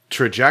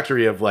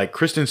trajectory of like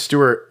Kristen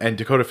Stewart and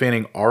Dakota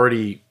Fanning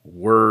already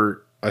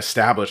were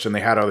established and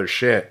they had other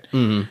shit.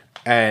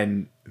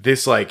 And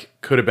this like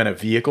could have been a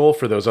vehicle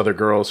for those other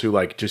girls who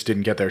like just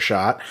didn't get their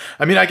shot.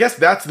 I mean, I guess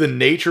that's the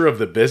nature of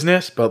the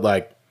business, but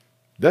like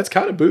that's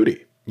kind of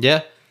booty.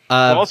 Yeah.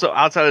 Also,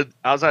 outside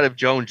of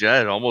Joan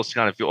Jett, it almost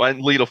kind of feels,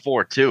 and Lita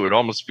Ford too. It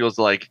almost feels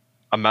like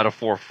a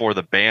metaphor for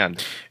the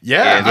band.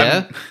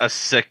 Yeah, in a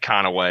sick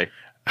kind of way.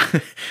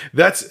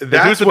 that's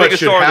who's the what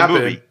biggest should star in the happen.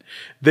 movie?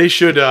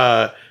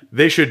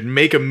 They should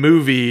make a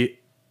movie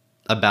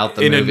about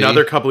the in movie.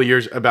 Another couple of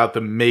years about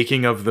the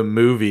making of the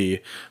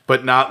movie,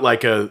 but not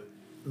like a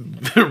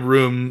The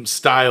Room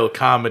style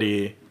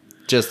comedy.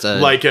 Just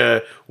like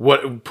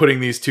putting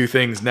these two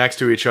things next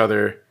to each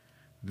other.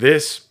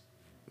 This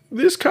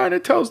kind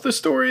of tells the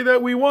story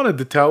that we wanted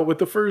to tell with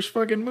the first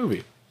fucking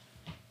movie.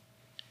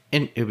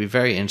 And it would be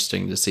very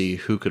interesting to see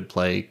who could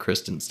play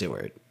Kristen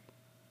Stewart.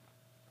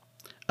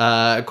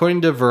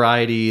 According to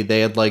Variety,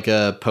 they had like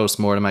a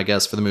post-mortem, I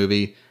guess, for the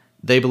movie.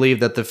 They believe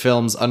that the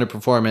film's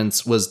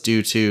underperformance was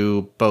due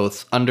to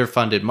both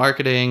underfunded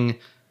marketing,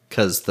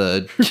 because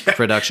the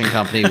production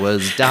company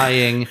was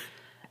dying,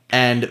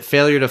 and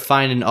failure to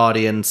find an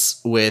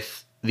audience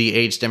with the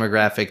age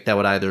demographic that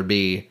would either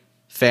be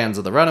fans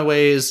of the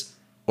Runaways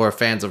or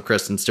fans of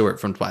Kristen Stewart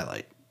from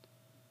Twilight.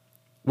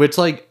 Which,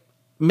 like,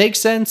 makes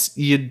sense.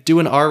 You do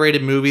an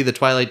R-rated movie, the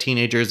Twilight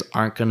teenagers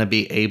aren't going to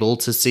be able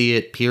to see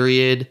it,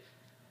 period.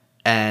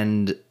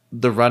 And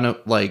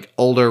the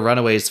older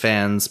Runaways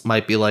fans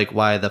might be like,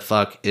 why the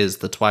fuck is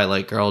the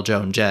Twilight girl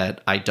Joan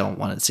Jett? I don't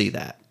want to see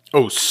that.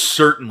 Oh,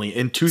 certainly.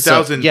 In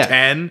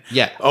 2010?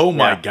 Yeah. Oh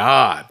my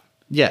God.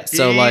 Yeah,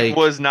 so he like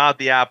was not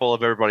the apple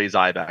of everybody's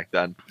eye back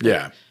then.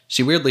 Yeah.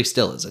 She weirdly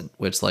still isn't,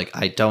 which like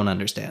I don't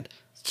understand.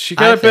 She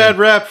got a bad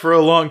rap for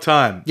a long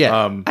time.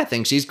 Yeah, I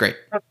think she's great.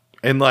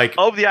 And like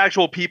of the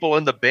actual people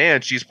in the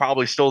band, she's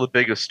probably still the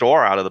biggest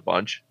star out of the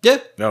bunch. Yeah.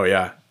 Oh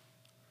yeah.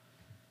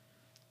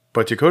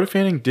 But Dakota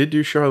Fanning did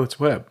do Charlotte's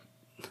Web.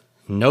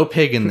 No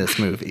pig in this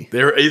movie.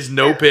 There is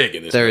no pig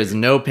in this There movie. is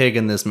no pig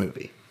in this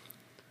movie.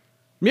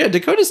 Yeah,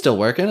 Dakota's still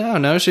working. I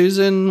don't know. She's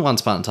in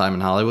Once Upon a Time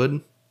in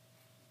Hollywood.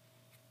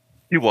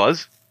 He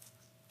was.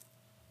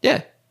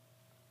 Yeah.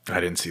 I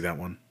didn't see that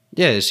one.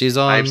 Yeah, she's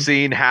on... I've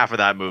seen half of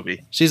that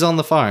movie. She's on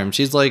the farm.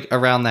 She's like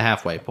around the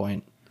halfway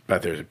point.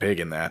 Bet there's a pig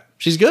in that.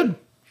 She's good.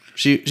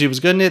 She was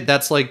good in it.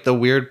 That's like the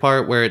weird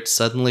part where it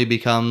suddenly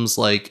becomes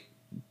like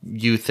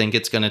you think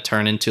it's going to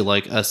turn into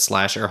like a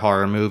slasher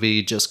horror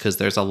movie just because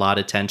there's a lot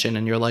of tension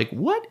and you're like,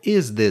 what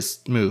is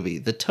this movie?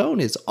 The tone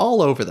is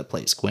all over the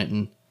place,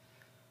 Quentin.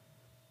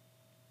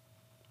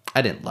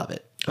 I didn't love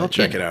it. I'll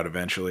check it out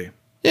eventually.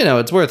 You know,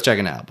 it's worth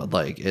checking out, but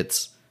like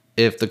it's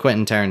if the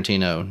Quentin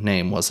Tarantino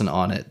name wasn't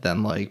on it,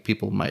 then like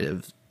people might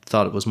have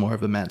thought it was more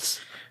of a mess.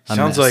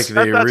 Sounds like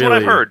That's really... what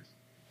I've heard.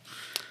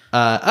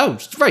 Oh,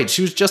 right.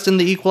 She was just in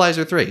The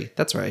Equalizer 3.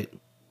 That's right.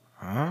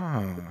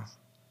 Ah.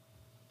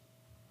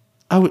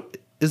 Oh,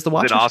 is the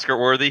Watcher? Is it Oscar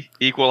worthy?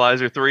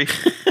 Equalizer 3?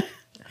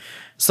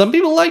 Some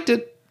people liked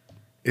it.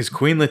 Is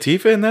Queen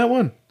Latifah in that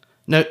one?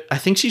 No, I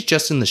think she's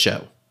just in the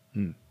show.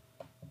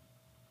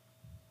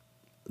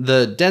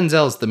 The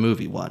Denzel's the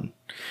movie one.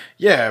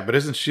 Yeah, but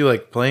isn't she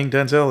like playing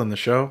Denzel in the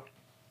show?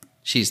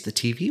 She's the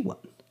TV one.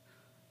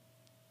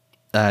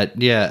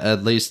 Yeah,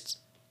 at least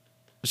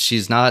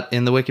she's not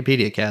in the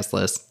Wikipedia cast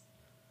list.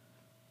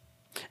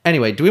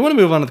 Anyway, do we want to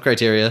move on to the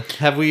criteria?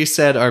 Have we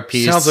said our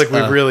piece? Sounds like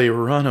we've really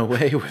run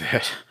away with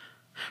it.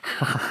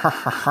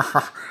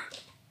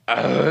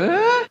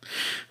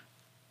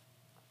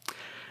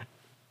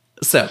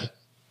 So.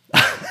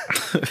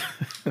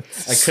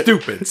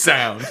 Stupid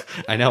sound.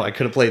 I know, I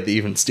could have played the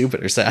even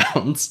stupider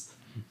sounds.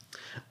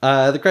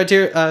 The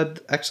criteria...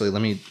 actually,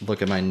 let me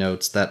look at my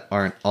notes that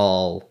aren't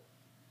all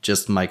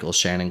just Michael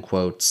Shannon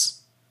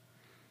quotes.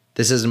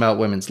 This isn't about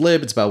women's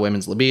lib, it's about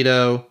women's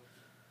libido.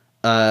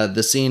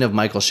 The scene of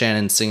Michael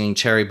Shannon singing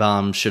Cherry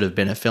Bomb should have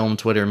been a film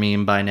Twitter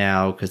meme by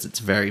now because it's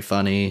very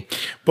funny.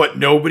 But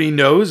nobody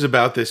knows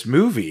about this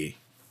movie.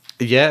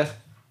 Yeah.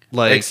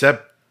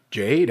 Except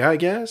Jade, I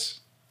guess.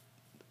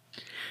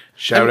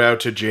 Shout out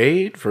to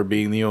Jade for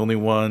being the only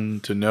one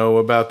to know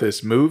about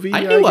this movie.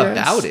 I knew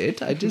about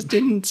it. I just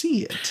didn't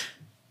see it.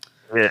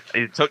 Yeah,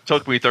 it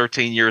took me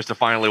 13 years to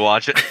finally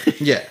watch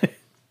it. Yeah.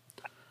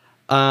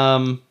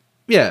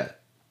 Yeah.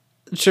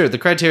 Sure, the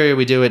criteria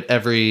we do it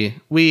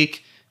every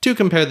week to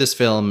compare this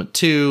film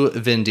to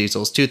Vin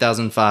Diesel's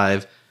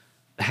 2005,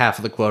 half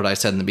of the quote I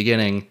said in the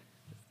beginning,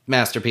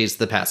 masterpiece,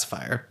 The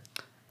Pacifier.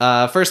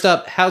 First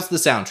up, how's the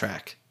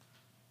soundtrack?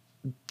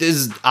 This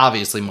is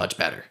obviously much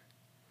better.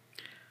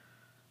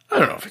 I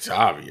don't know if it's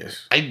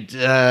obvious. I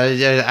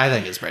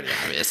think it's pretty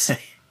obvious.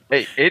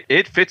 Hey,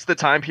 it fits the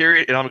time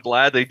period, and I'm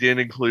glad they didn't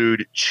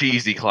include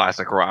cheesy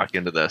classic rock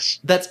into this.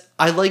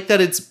 I like that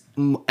it's,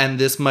 and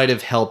this might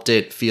have helped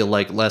it feel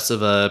like less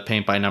of a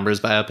paint by numbers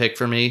biopic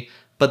for me,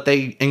 but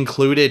they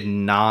included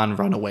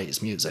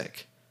non-Runaways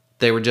music.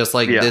 They were just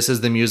like, This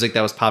is the music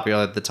that was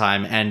popular at the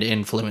time and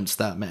influenced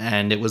them.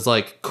 And it was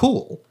like,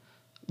 cool.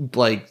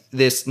 Like,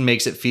 this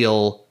makes it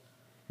feel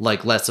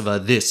like less of a,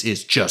 this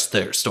is just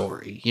their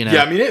story, you know?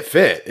 Yeah, I mean, it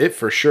fit. It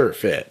for sure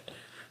fit.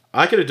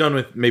 I could have done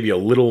with maybe a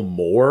little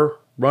more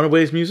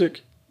Runaways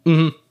music.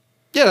 Mm-hmm.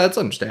 Yeah, that's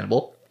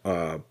understandable.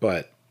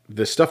 But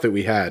the stuff that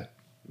we had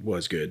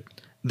was good.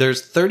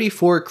 There's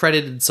 34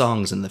 credited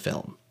songs in the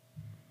film.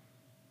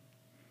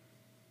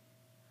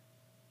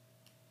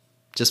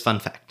 Just fun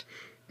fact.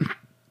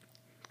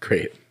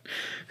 Great.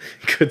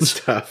 Good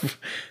stuff.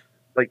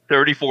 Like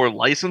 34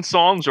 licensed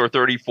songs or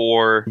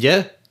 34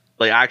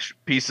 like actual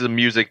pieces of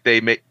music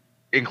they make,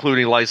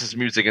 including licensed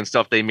music and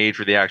stuff they made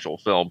for the actual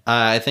film.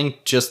 I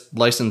think just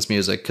licensed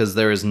music because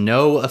there is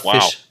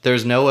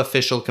there's no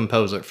official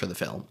composer for the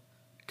film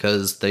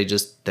because they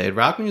had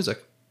rock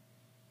music.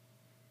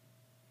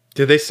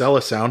 Did they sell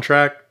a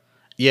soundtrack?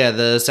 Yeah,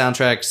 the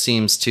soundtrack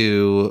seems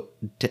to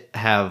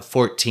have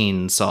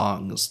 14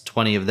 songs.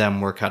 20 of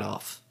them were cut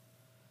off.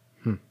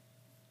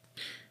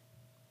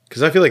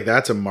 Because I feel like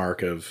that's a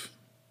mark of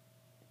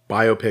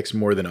biopics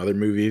more than other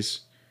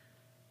movies.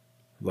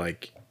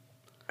 Like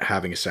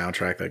having a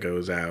soundtrack that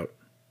goes out.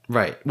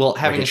 Right. Well,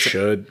 having a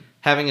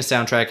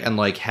soundtrack and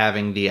like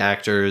having the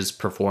actors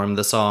perform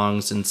the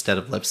songs instead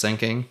of lip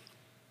syncing.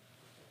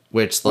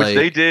 Which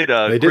they did.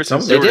 Chris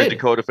and Stewart and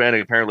Dakota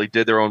Fanning apparently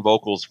did their own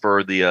vocals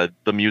for the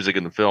music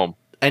in the film.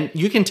 And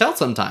you can tell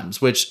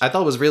sometimes, which I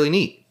thought was really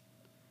neat.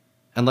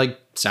 And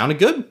like sounded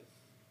good.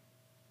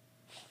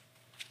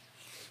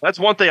 That's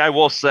one thing I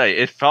will say.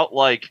 It felt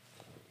like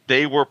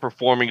they were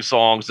performing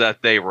songs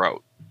that they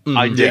wrote.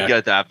 I did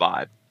get that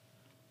vibe.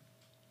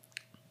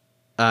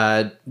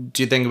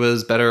 Do you think it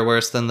was better or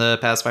worse than the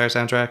Pacifier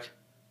soundtrack?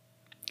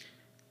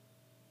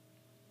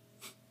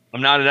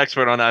 I'm not an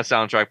expert on that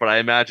soundtrack, but I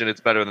imagine it's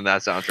better than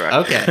that soundtrack.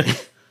 Okay.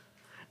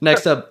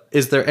 Next up,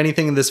 is there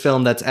anything in this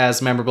film that's as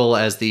memorable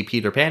as the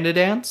Peter Panda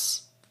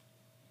dance?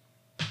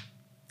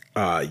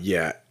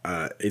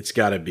 It's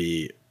got to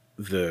be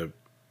the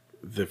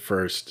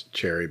first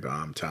Cherry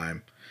Bomb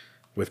time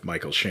with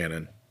Michael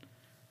Shannon.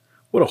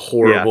 What a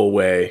horrible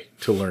way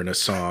to learn a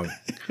song.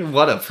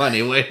 What a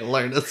funny way to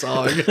learn a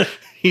song.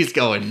 He's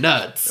going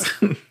nuts.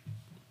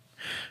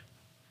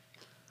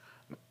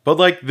 But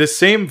like the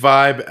same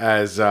vibe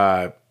as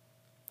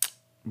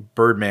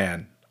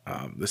Birdman,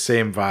 the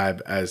same vibe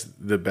as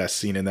the best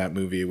scene in that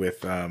movie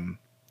with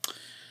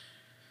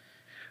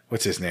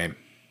what's his name?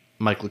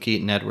 Michael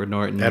Keaton, Edward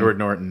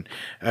Norton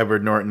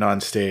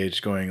on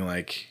stage going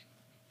like,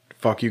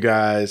 fuck you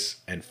guys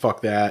and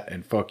fuck that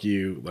and fuck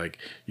you, like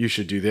you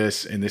should do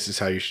this and this is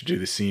how you should do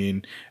the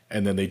scene,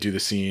 and then they do the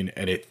scene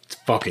and it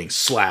fucking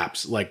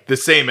slaps. Like the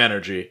same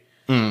energy.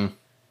 I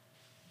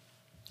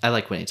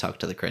like when he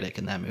talked to the critic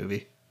in that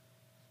movie.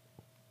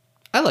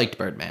 I liked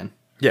Birdman.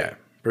 Yeah,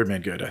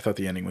 Birdman good. I thought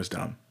the ending was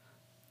dumb.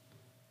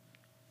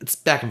 It's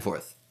back and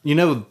forth. You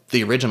know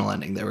the original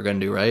ending they were going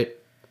to do, right?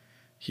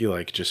 He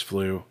like just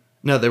flew.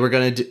 No, they were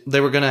going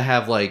to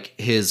have like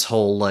his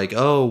whole like,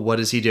 oh, what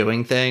is he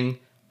doing thing.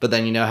 But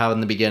then you know how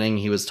in the beginning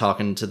he was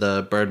talking to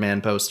the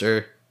Birdman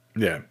poster?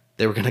 Yeah.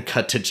 They were going to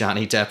cut to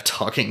Johnny Depp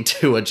talking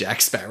to a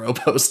Jack Sparrow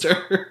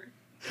poster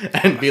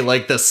and be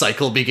like, the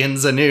cycle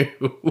begins anew.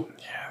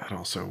 Yeah, that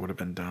also would have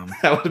been dumb.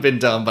 That would have been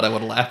dumb, but I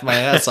would have laughed my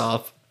ass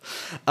off.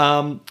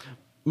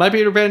 My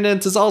Peter Pan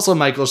dance is also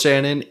Michael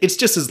Shannon. It's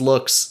just his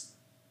looks.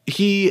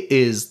 He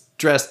is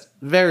dressed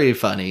very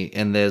funny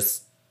in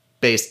this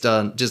based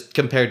on just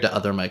compared to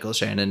other Michael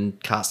Shannon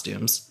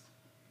costumes.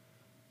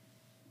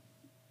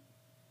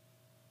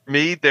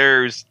 Me,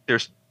 there's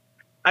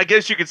I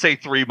guess you could say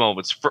 3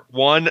 moments. For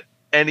one,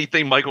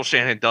 anything Michael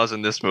Shannon does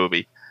in this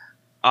movie.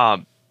 2,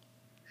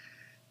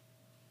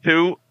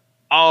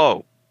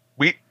 how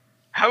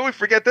do we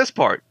forget this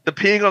part? The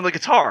peeing on the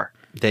guitar.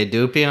 They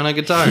do pee on a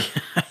guitar.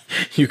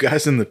 You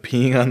guys in the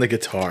peeing on the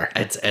guitar.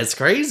 It's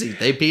crazy.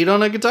 They peed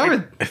on a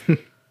guitar.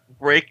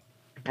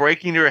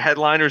 break into your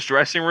headliner's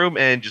dressing room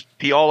and just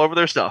pee all over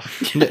their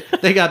stuff.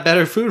 They got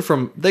better food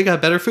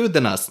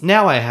than us.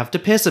 Now I have to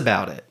piss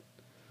about it.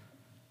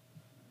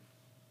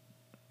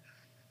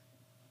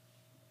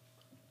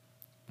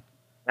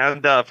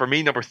 And for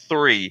me, number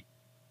 3,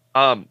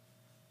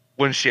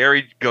 when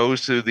Sherry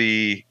goes to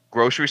the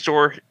grocery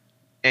store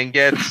and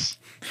gets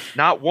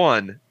not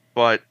 1,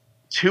 but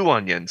 2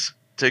 onions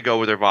to go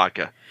with her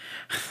vodka.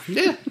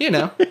 Yeah,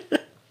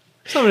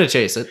 something to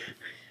chase it.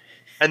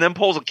 And then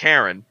pulls a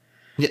Karen.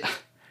 Yeah,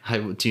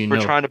 for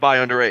trying to buy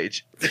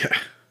underage.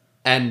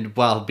 And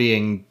while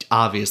being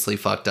obviously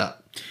fucked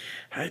up.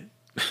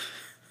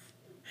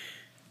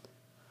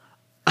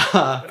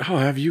 I'll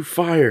have you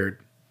fired.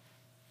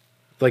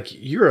 Like,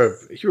 you're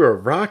a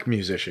rock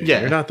musician.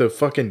 Yeah. You're not the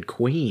fucking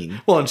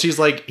queen. Well, and she's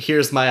like,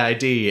 here's my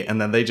ID. And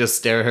then they just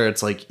stare at her.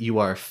 It's like, you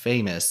are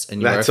famous.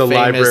 And you That's are a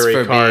famous library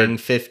for card. being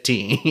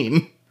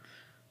 15.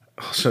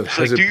 Also, that's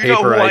like, a do you know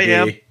paper who I ID.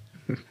 am?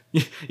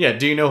 Yeah,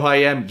 do you know who I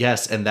am?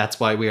 Yes, and that's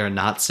why we are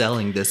not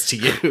selling this to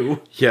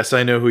you. Yes,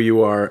 I know who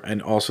you are,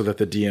 and also that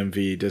the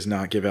DMV does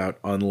not give out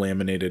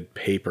unlaminated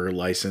paper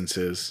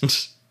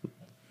licenses.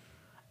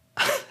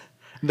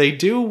 They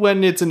do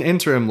when it's an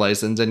interim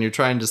license and you're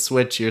trying to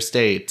switch your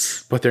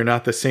states. But they're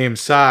not the same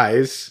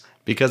size.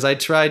 Because I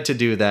tried to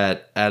do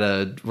that at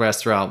a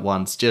restaurant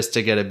once just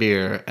to get a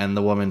beer, and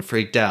the woman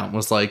freaked out and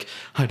was like,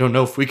 I don't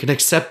know if we can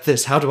accept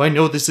this. How do I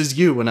know this is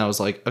you? And I was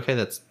like, okay,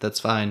 that's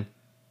fine.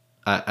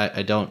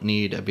 I don't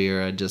need a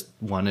beer. I just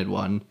wanted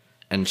one.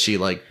 And she,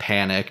 like,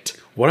 panicked.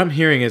 What I'm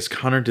hearing is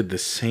Connor did the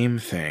same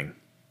thing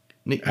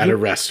at a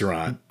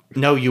restaurant.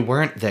 No, you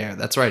weren't there.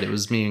 That's right. It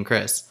was me and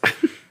Chris.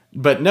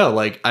 But no,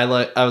 like, I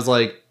was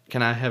like,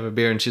 can I have a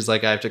beer? And she's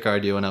like, I have to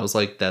card you. And I was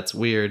like, that's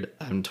weird.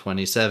 I'm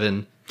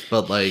 27.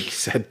 But, like... He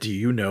said, do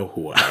you know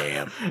who I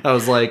am? I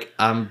was like,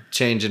 I'm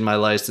changing my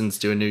license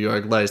to a New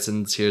York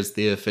license. Here's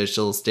the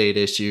official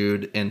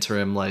state-issued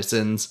interim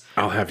license.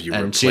 I'll have you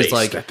and replaced she's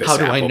like, at this how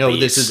do I know Applebee's."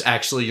 this is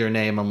actually your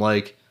name? I'm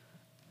like,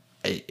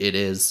 it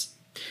is,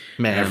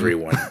 ma'am.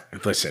 Everyone,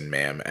 listen,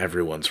 ma'am,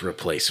 everyone's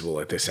replaceable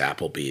at this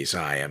Applebee's.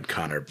 I am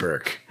Connor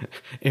Burke.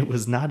 It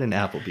was not an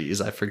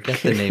Applebee's. I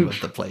forget the name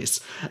of the place.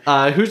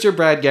 Who's your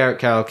Brad Garrett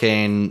Carol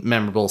Kane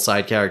memorable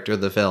side character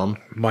of the film?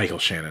 Michael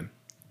Shannon.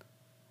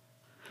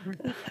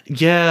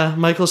 Yeah,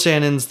 Michael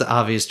Shannon's the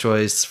obvious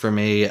choice for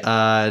me.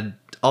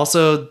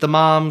 Also, the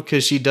mom,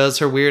 because she does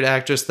her weird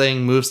actress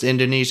thing, moves to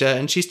Indonesia,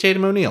 and she's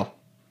Tatum O'Neal.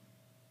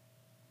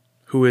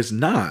 Who is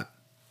not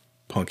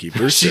Punky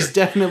Brewster. She's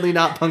definitely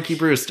not Punky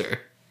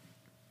Brewster.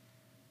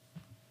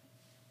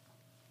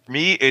 For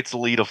me, it's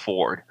Lita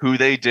Ford, who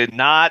they did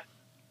not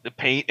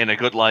paint in a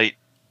good light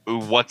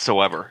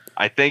whatsoever.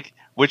 I think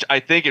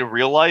in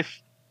real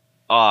life,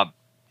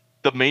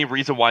 the main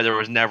reason why there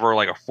was never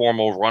like a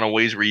formal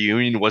Runaways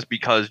reunion was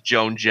because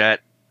Joan Jett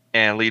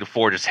and Lita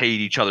Ford just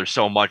hate each other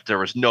so much there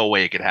was no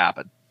way it could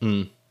happen.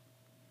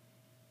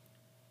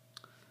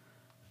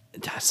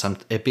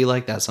 It'd be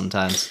like that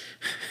sometimes.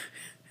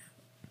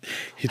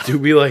 It do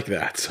be like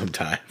that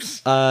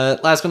sometimes.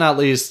 Last but not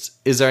least,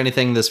 is there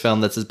anything in this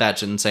film that's as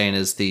batshit insane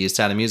as the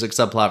Sound of Music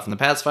subplot from The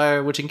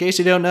Pacifier? Which, in case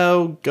you don't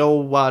know, go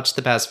watch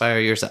The Pacifier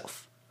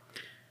yourself.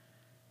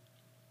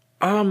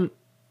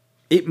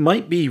 It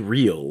might be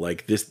real.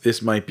 Like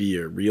this might be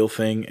a real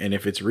thing, and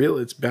if it's real,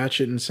 it's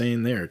batshit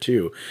insane there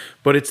too.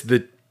 But it's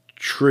the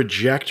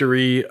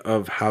trajectory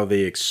of how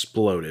they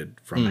exploded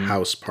from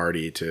house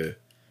party to,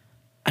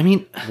 I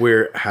mean,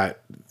 we're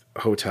at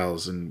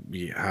hotels and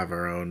we have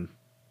our own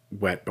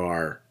wet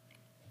bar.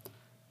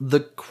 The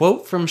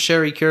quote from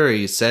Sherry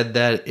Curry said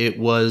that it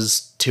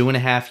was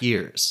 2.5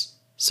 years.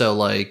 So,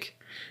 like...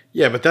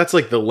 Yeah, but that's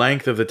like the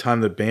length of the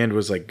time the band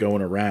was like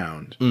going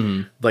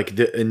around. Like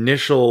the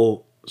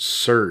initial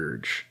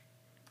surge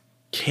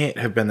can't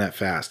have been that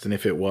fast. And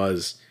if it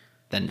was,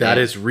 then that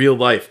is real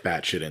life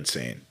batshit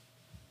insane.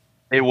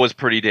 It was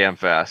pretty damn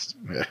fast.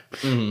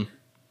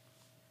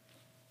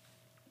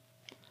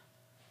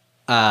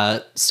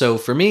 So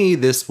for me,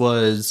 this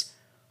was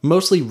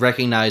mostly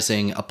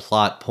recognizing a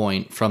plot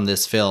point from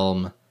this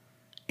film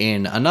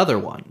in another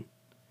one.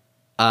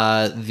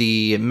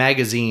 The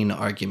magazine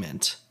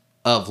argument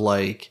of,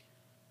 like,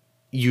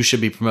 you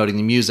should be promoting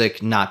the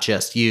music, not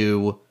just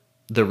you.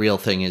 The real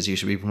thing is you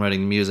should be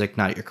promoting the music,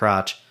 not your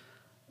crotch.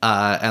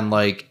 And,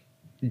 like,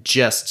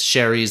 just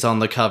Sherry's on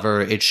the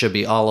cover, it should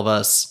be all of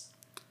us.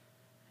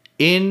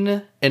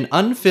 In an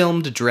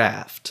unfilmed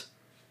draft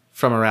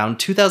from around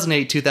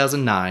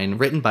 2008-2009,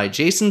 written by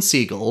Jason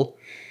Segel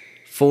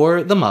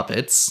for The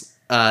Muppets,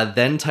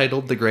 then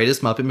titled The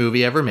Greatest Muppet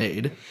Movie Ever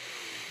Made,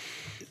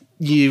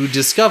 you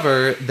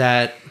discover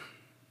that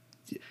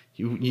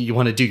you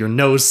want to do your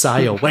nose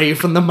sigh away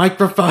from the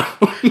microphone.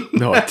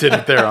 No, I did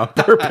it there on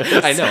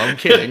purpose. I know, I'm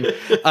kidding.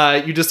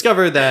 You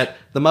discover that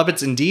the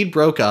Muppets indeed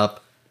broke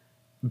up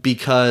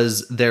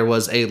because there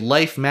was a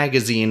Life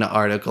magazine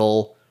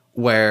article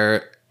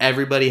where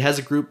everybody has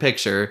a group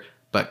picture,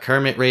 but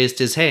Kermit raised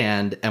his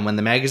hand, and when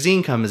the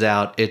magazine comes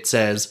out, it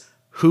says,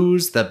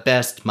 "Who's the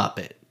best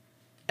Muppet?"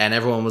 And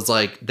everyone was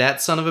like,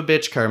 that son of a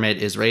bitch Kermit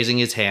is raising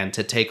his hand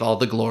to take all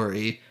the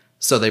glory.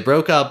 So they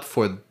broke up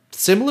for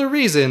similar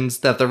reasons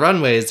that the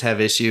Runaways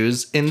have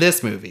issues in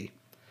this movie.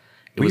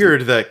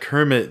 Weird that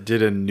Kermit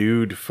did a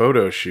nude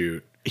photo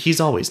shoot. He's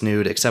always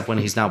nude, except when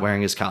he's not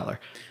wearing his collar.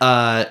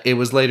 It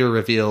was later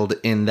revealed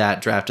in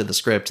that draft of the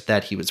script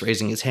that he was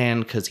raising his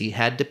hand because he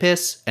had to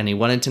piss and he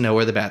wanted to know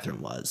where the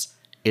bathroom was.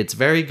 It's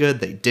very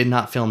good they did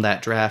not film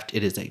that draft.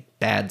 It is a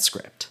bad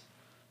script.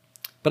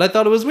 But I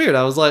thought it was weird.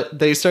 I was like,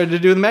 they started to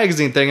do the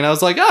magazine thing, and I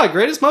was like,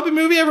 greatest Muppet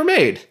movie ever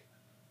made.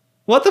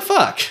 What the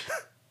fuck?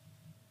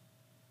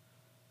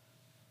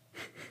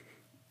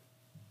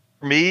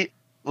 For me,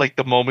 like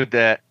the moment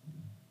that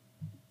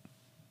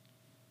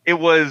it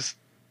was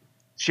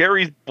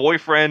Sherry's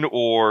boyfriend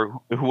or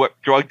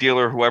drug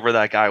dealer, whoever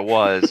that guy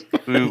was,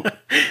 who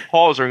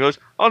calls her and goes,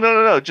 "Oh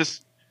no,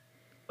 just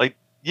like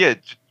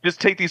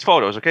just take these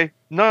photos, okay?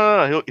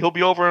 No, he'll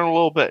be over in a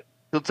little bit.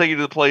 He'll take you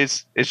to the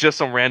place. It's just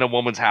some random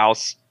woman's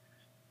house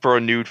for a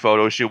nude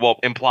photo shoot. Well,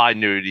 implied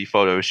nudity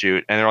photo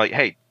shoot." And they're like,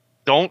 "Hey,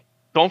 don't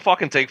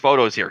fucking take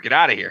photos here. Get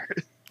out of here."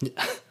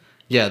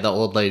 Yeah, the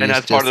old lady. And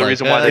that's part of the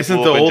reason why they isn't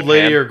flew the up in old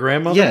lady Japan. her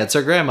grandmother? Yeah, it's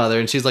her grandmother,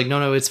 and she's like,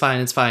 no, it's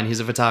fine. He's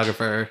a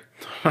photographer.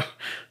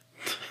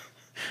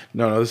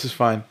 No, this is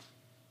fine.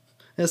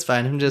 It's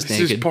fine. I'm just This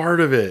naked. is part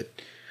of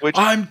it. Which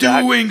I'm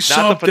doing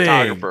something. Not the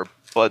photographer,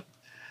 but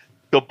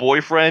the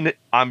boyfriend,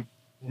 I'm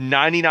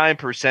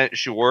 99%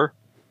 sure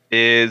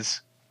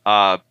is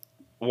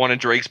one of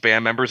Drake's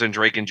band members in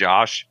Drake and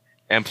Josh,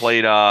 and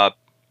played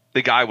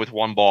the guy with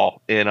one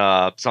ball in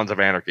Sons of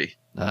Anarchy.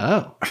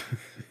 Oh.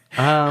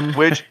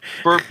 Which,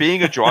 for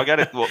being a drug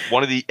addict,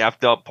 one of the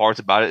effed up parts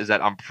about it is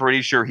that I'm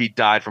pretty sure he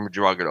died from a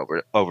drug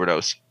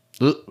overdose.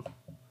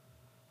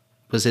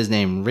 Was his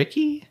name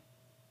Ricky?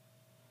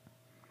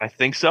 I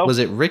think so. Was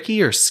it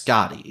Ricky or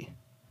Scotty?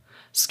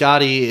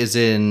 Scotty is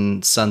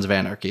in Sons of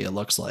Anarchy, it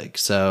looks like.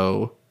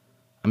 So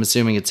I'm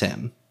assuming it's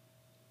him.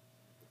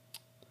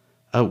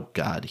 Oh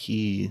God,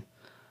 I'm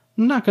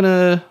not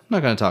gonna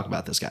talk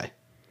about this guy.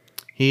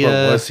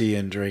 What was he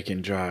in Drake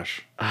and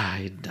Josh?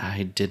 I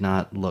did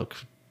not look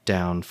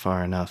down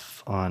far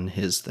enough on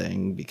his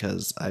thing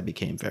because I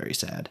became very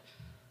sad.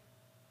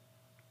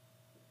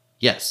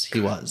 Yes,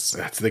 he was.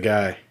 That's the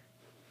guy.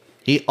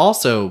 He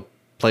also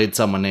played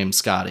someone named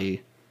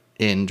Scotty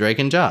in Drake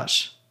and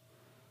Josh.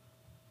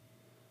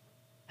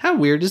 How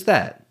weird is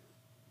that?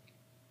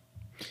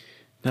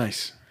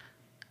 Nice.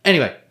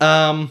 Anyway,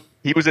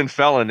 he was in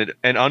Felon,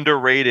 an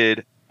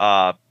underrated,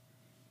 he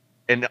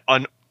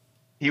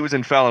was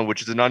in Felon,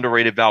 which is an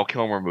underrated Val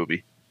Kilmer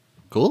movie.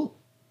 cool.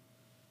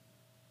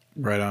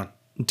 Right on.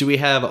 Do we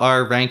have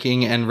our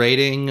ranking and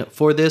rating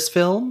for this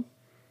film?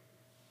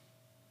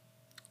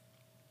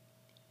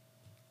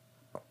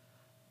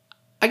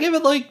 I give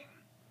it like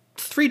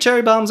 3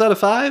 cherry bombs out of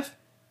 5.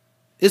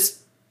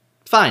 It's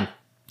fine.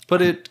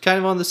 Put it kind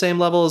of on the same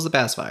level as the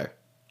Pacifier.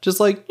 Just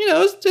like,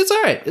 it's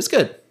all right. It's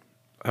good.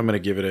 I'm going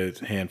to give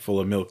it a handful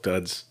of Milk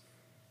Duds.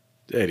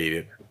 I'd eat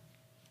it.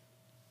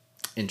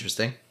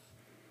 Interesting.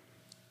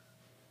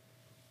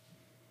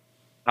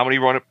 How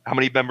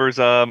many members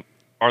are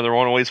the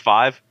Runaways?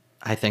 5?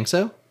 I think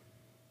so.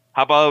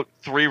 How about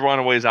 3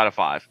 Runaways out of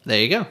 5? There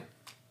you go.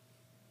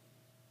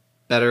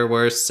 Better,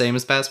 worse, same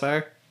as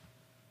Pacifier?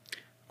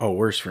 Oh,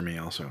 worse for me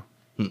also.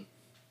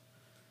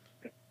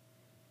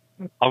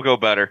 I'll go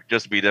better,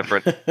 just to be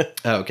different.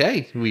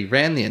 Okay, we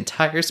ran the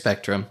entire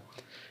spectrum.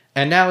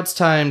 And now it's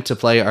time to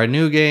play our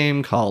new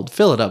game called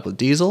Fill It Up with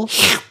Diesel.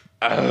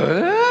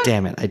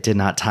 Damn it, I did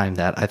not time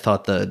that. I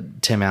thought the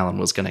Tim Allen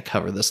was going to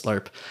cover the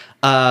slurp.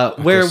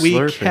 Where the we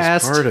slurp is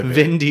cast part of it.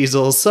 Vin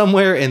Diesel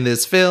somewhere in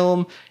this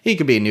film. He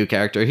could be a new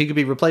character. He could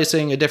be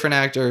replacing a different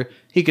actor.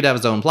 He could have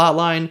his own plot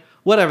line.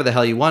 Whatever the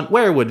hell you want.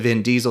 Where would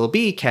Vin Diesel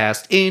be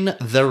cast in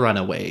The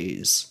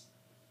Runaways?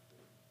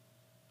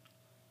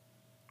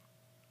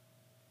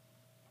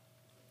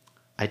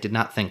 I did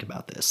not think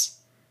about this.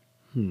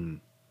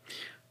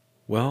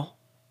 Well,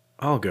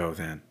 I'll go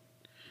then.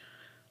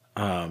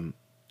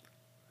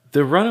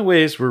 The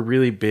Runaways were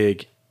really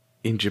big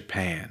in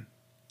Japan.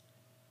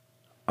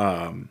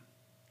 But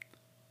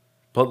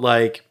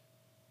like,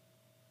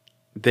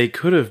 they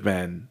could have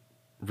been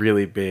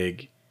really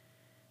big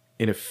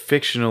in a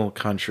fictional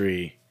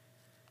country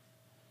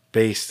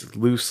based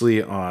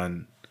loosely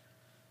on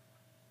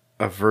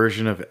a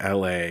version of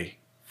LA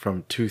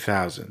from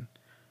 2000.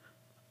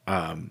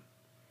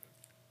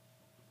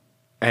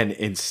 And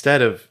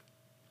instead of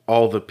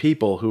all the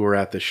people who were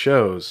at the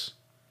shows,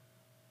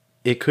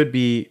 it could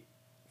be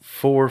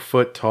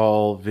 4-foot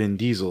tall Vin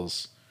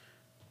Diesels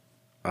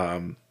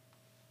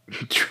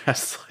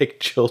dressed like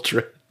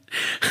children.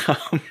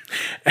 And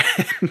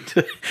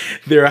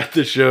they're at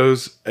the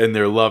shows and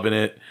they're loving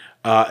it.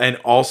 And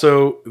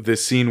also the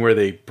scene where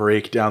they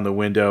break down the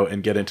window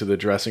and get into the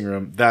dressing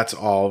room, that's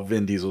all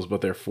Vin Diesels,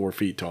 but they're 4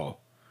 feet tall.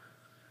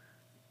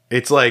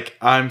 It's like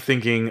I'm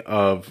thinking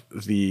of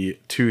the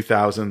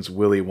 2000s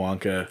Willy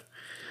Wonka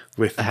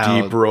with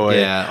Deep Roy.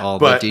 Yeah, all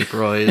the Deep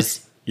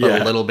Roys, but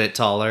Yeah. a little bit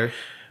taller.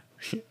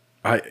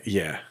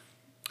 Yeah.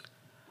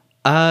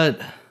 I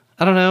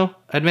don't know.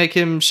 I'd make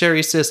him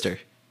Sherry's sister.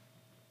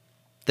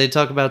 They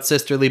talk about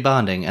sisterly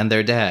bonding and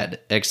their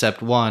dad,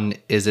 except one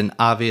is an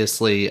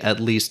obviously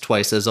at least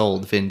twice as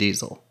old Vin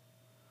Diesel.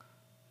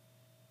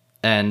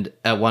 And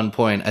at one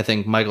point, I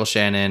think Michael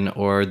Shannon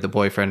or the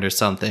boyfriend or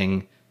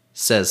something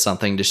says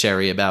something to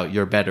Sherry about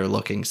your better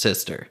looking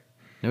sister.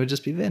 It would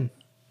just be Vin.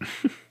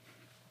 It's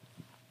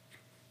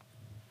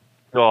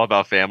all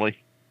about family.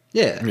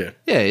 Yeah,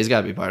 he's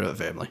got to be part of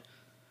the family.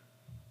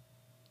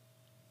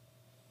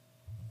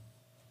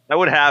 I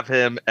would have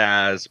him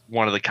as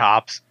one of the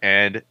cops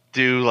and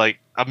do like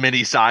a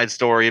mini side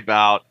story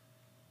about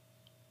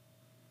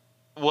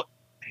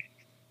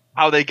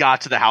how they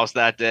got to the house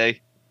that day.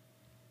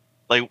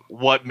 Like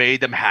what made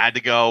them had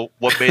to go,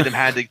 what made them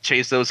had to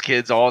chase those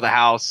kids all the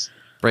house.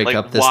 Break like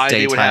up this why daytime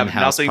they would have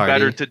house nothing party.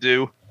 better to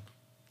do.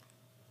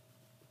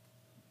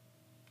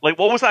 Like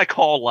what was that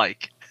call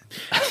like?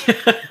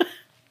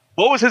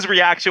 What was his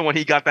reaction when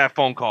he got that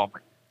phone call?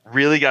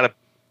 Really gotta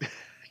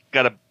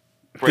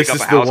break This up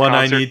is a the house one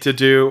concert? I need to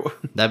do.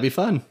 That'd be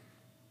fun.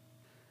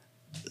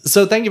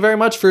 So thank you very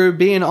much for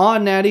being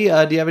on, Natty.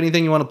 Do you have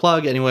anything you want to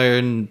plug? Anywhere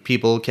and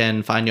people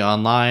can find you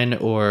online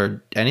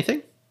or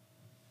anything?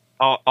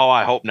 Oh,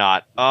 I hope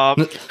not.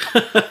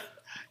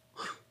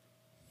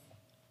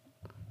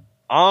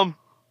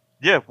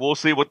 Yeah, we'll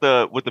see what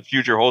the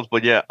future holds.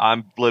 But yeah,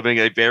 I'm living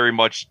a very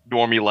much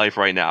normie life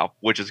right now,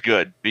 which is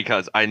good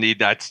because I need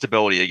that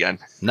stability again.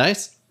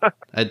 Nice.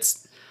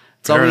 It's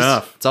Fair always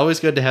enough. It's always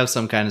good to have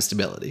some kind of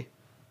stability.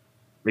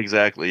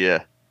 Exactly.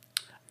 Yeah.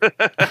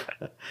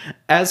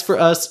 As for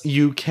us,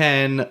 you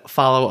can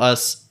follow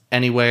us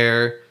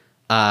anywhere.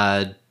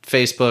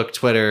 Facebook,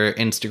 Twitter,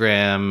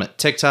 Instagram,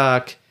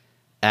 TikTok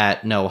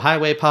at No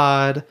Highway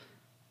Pod.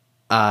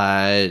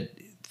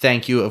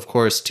 Thank you, of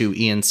course, to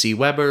Ian C.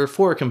 Weber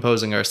for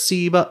composing our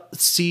theme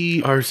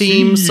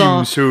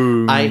song.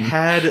 I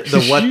had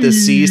the what the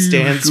C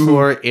stands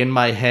for in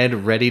my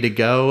head ready to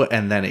go,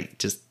 and then it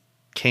just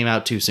came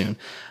out too soon.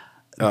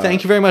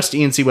 Thank you very much to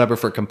Ian C. Weber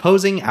for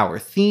composing our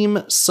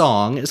theme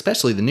song,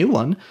 especially the new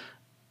one.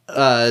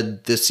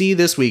 The C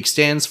this week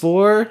stands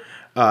for...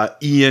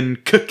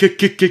 Ian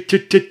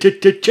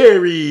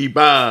Cherry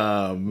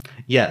Bomb.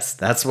 Yes,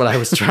 that's what I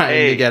was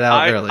trying to get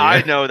out earlier.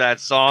 I know that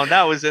song.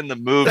 That was in the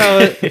movie.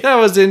 that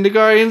was in the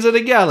Guardians of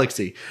the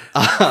Galaxy.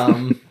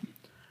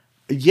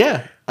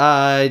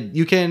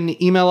 You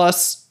can email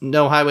us,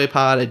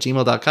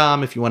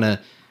 nohighwaypod@gmail.com if you want to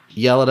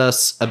yell at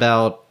us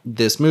about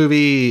this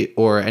movie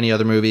or any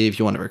other movie, if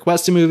you want to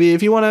request a movie,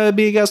 if you want to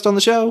be a guest on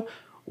the show,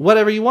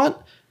 whatever you want.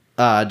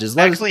 Just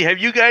let Actually, have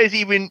you guys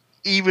even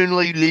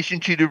like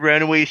listened to the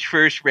Runaways'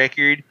 first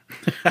record?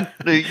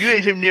 Like, you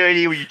guys have no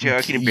idea what you're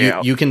talking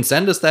about. you can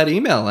send us that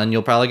email and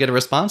you'll probably get a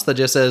response that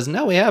just says,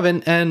 no, we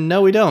haven't, and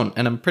no, we don't.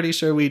 And I'm pretty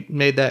sure we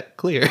made that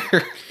clear.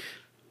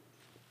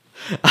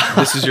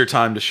 This is your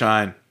time to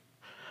shine.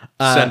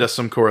 Send us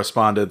some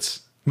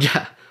correspondence.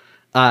 Yeah.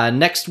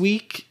 Next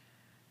week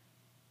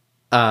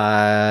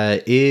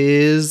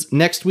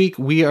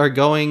we are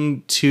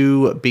going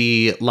to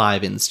be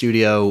live in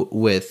studio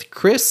with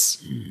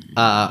Chris,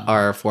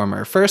 our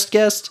former first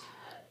guest,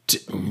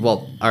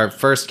 our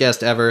first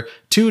guest ever,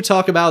 to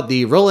talk about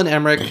the Roland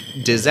Emmerich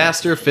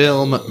disaster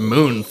film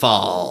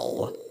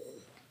Moonfall.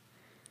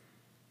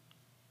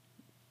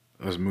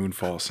 Those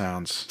Moonfall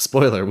sounds.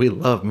 Spoiler, we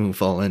love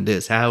Moonfall in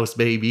this house,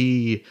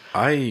 baby.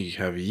 I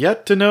have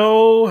yet to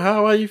know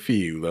how I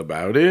feel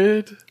about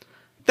it.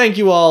 Thank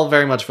you all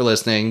very much for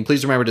listening.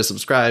 Please remember to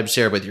subscribe,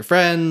 share with your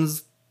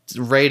friends,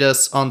 rate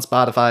us on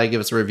Spotify, give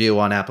us a review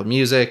on Apple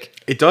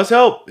Music. It does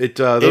help.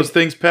 Those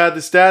things pad the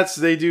stats.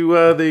 They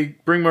do. They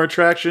bring more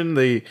traction.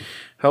 They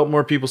help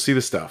more people see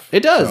the stuff.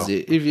 It does. So.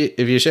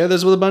 If you share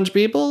this with a bunch of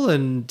people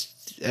and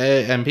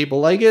people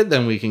like it,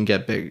 then we can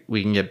get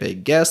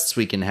big guests.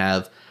 We can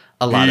have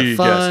a lot of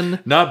fun.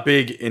 Yes. Not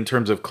big in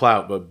terms of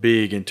clout, but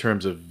big in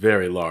terms of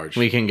very large.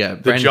 We can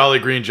get the Jolly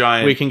Green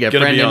Giant. We can get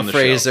Brendan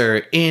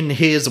Fraser in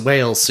his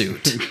whale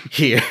suit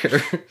here.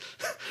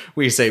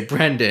 We say,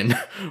 Brendan,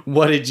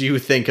 what did you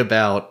think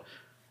about?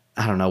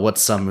 I don't know,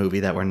 what's some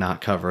movie that we're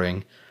not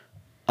covering?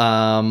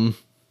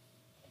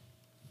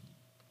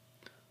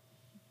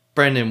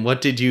 Brendan,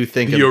 what did you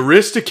think of... The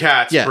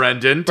Aristocats, yeah,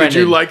 Brendan. Did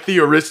you like the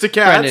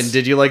Aristocats? Brendan,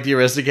 did you like the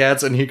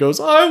Aristocats? And he goes,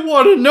 I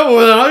want to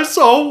know that I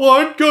saw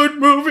one good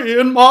movie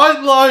in my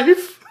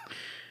life.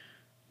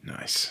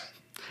 Nice.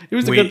 It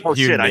was a good... Oh,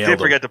 shit, I did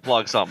forget to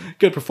plug something.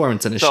 Good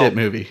performance in a shit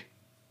movie.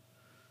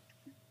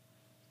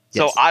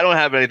 So yes. I don't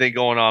have anything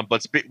going on,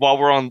 but while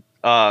we're on...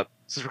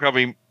 since we're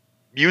covering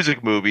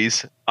music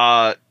movies,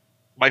 my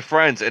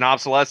friends in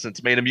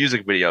Obsolescence made a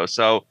music video,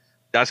 so...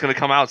 That's going to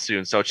come out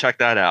soon, so check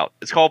that out.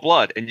 It's called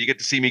Blood, and you get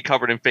to see me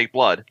covered in fake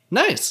blood.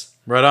 Nice.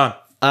 Right on.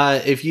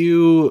 If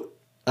you,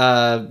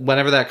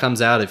 whenever that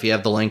comes out, if you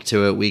have the link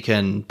to it, we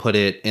can put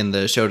it in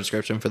the show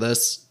description for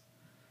this.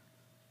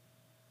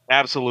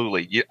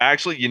 Absolutely. You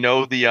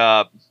know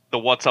the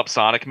What's Up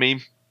Sonic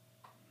meme?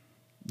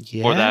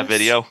 Yes. Or that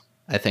video?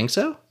 I think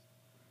so.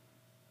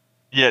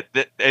 Yeah,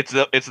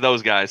 it's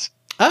those guys.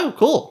 Oh,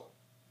 cool.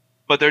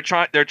 But they're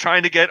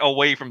trying to get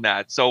away from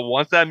that. So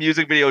once that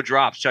music video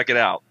drops, check it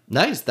out.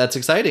 Nice, that's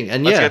exciting.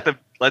 And let's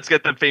Let's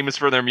get them famous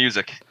for their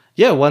music.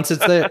 Yeah, once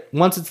it's there,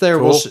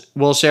 Cool.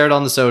 we'll share it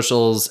on the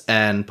socials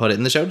and put it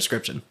in the show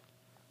description.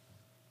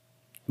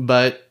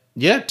 But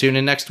yeah, tune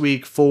in next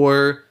week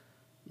for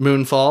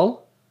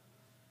Moonfall.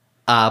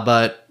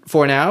 But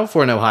for now,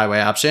 for No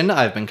Highway Option,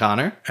 I've been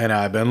Connor. And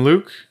I've been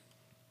Luke.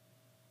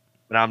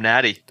 And I'm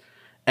Natty.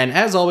 And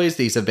as always,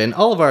 these have been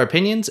all of our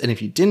opinions, and if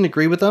you didn't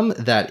agree with them,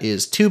 that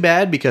is too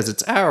bad because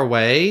it's our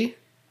way.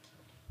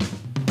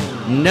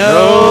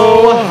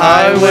 No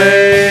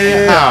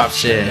Highway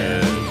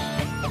Option.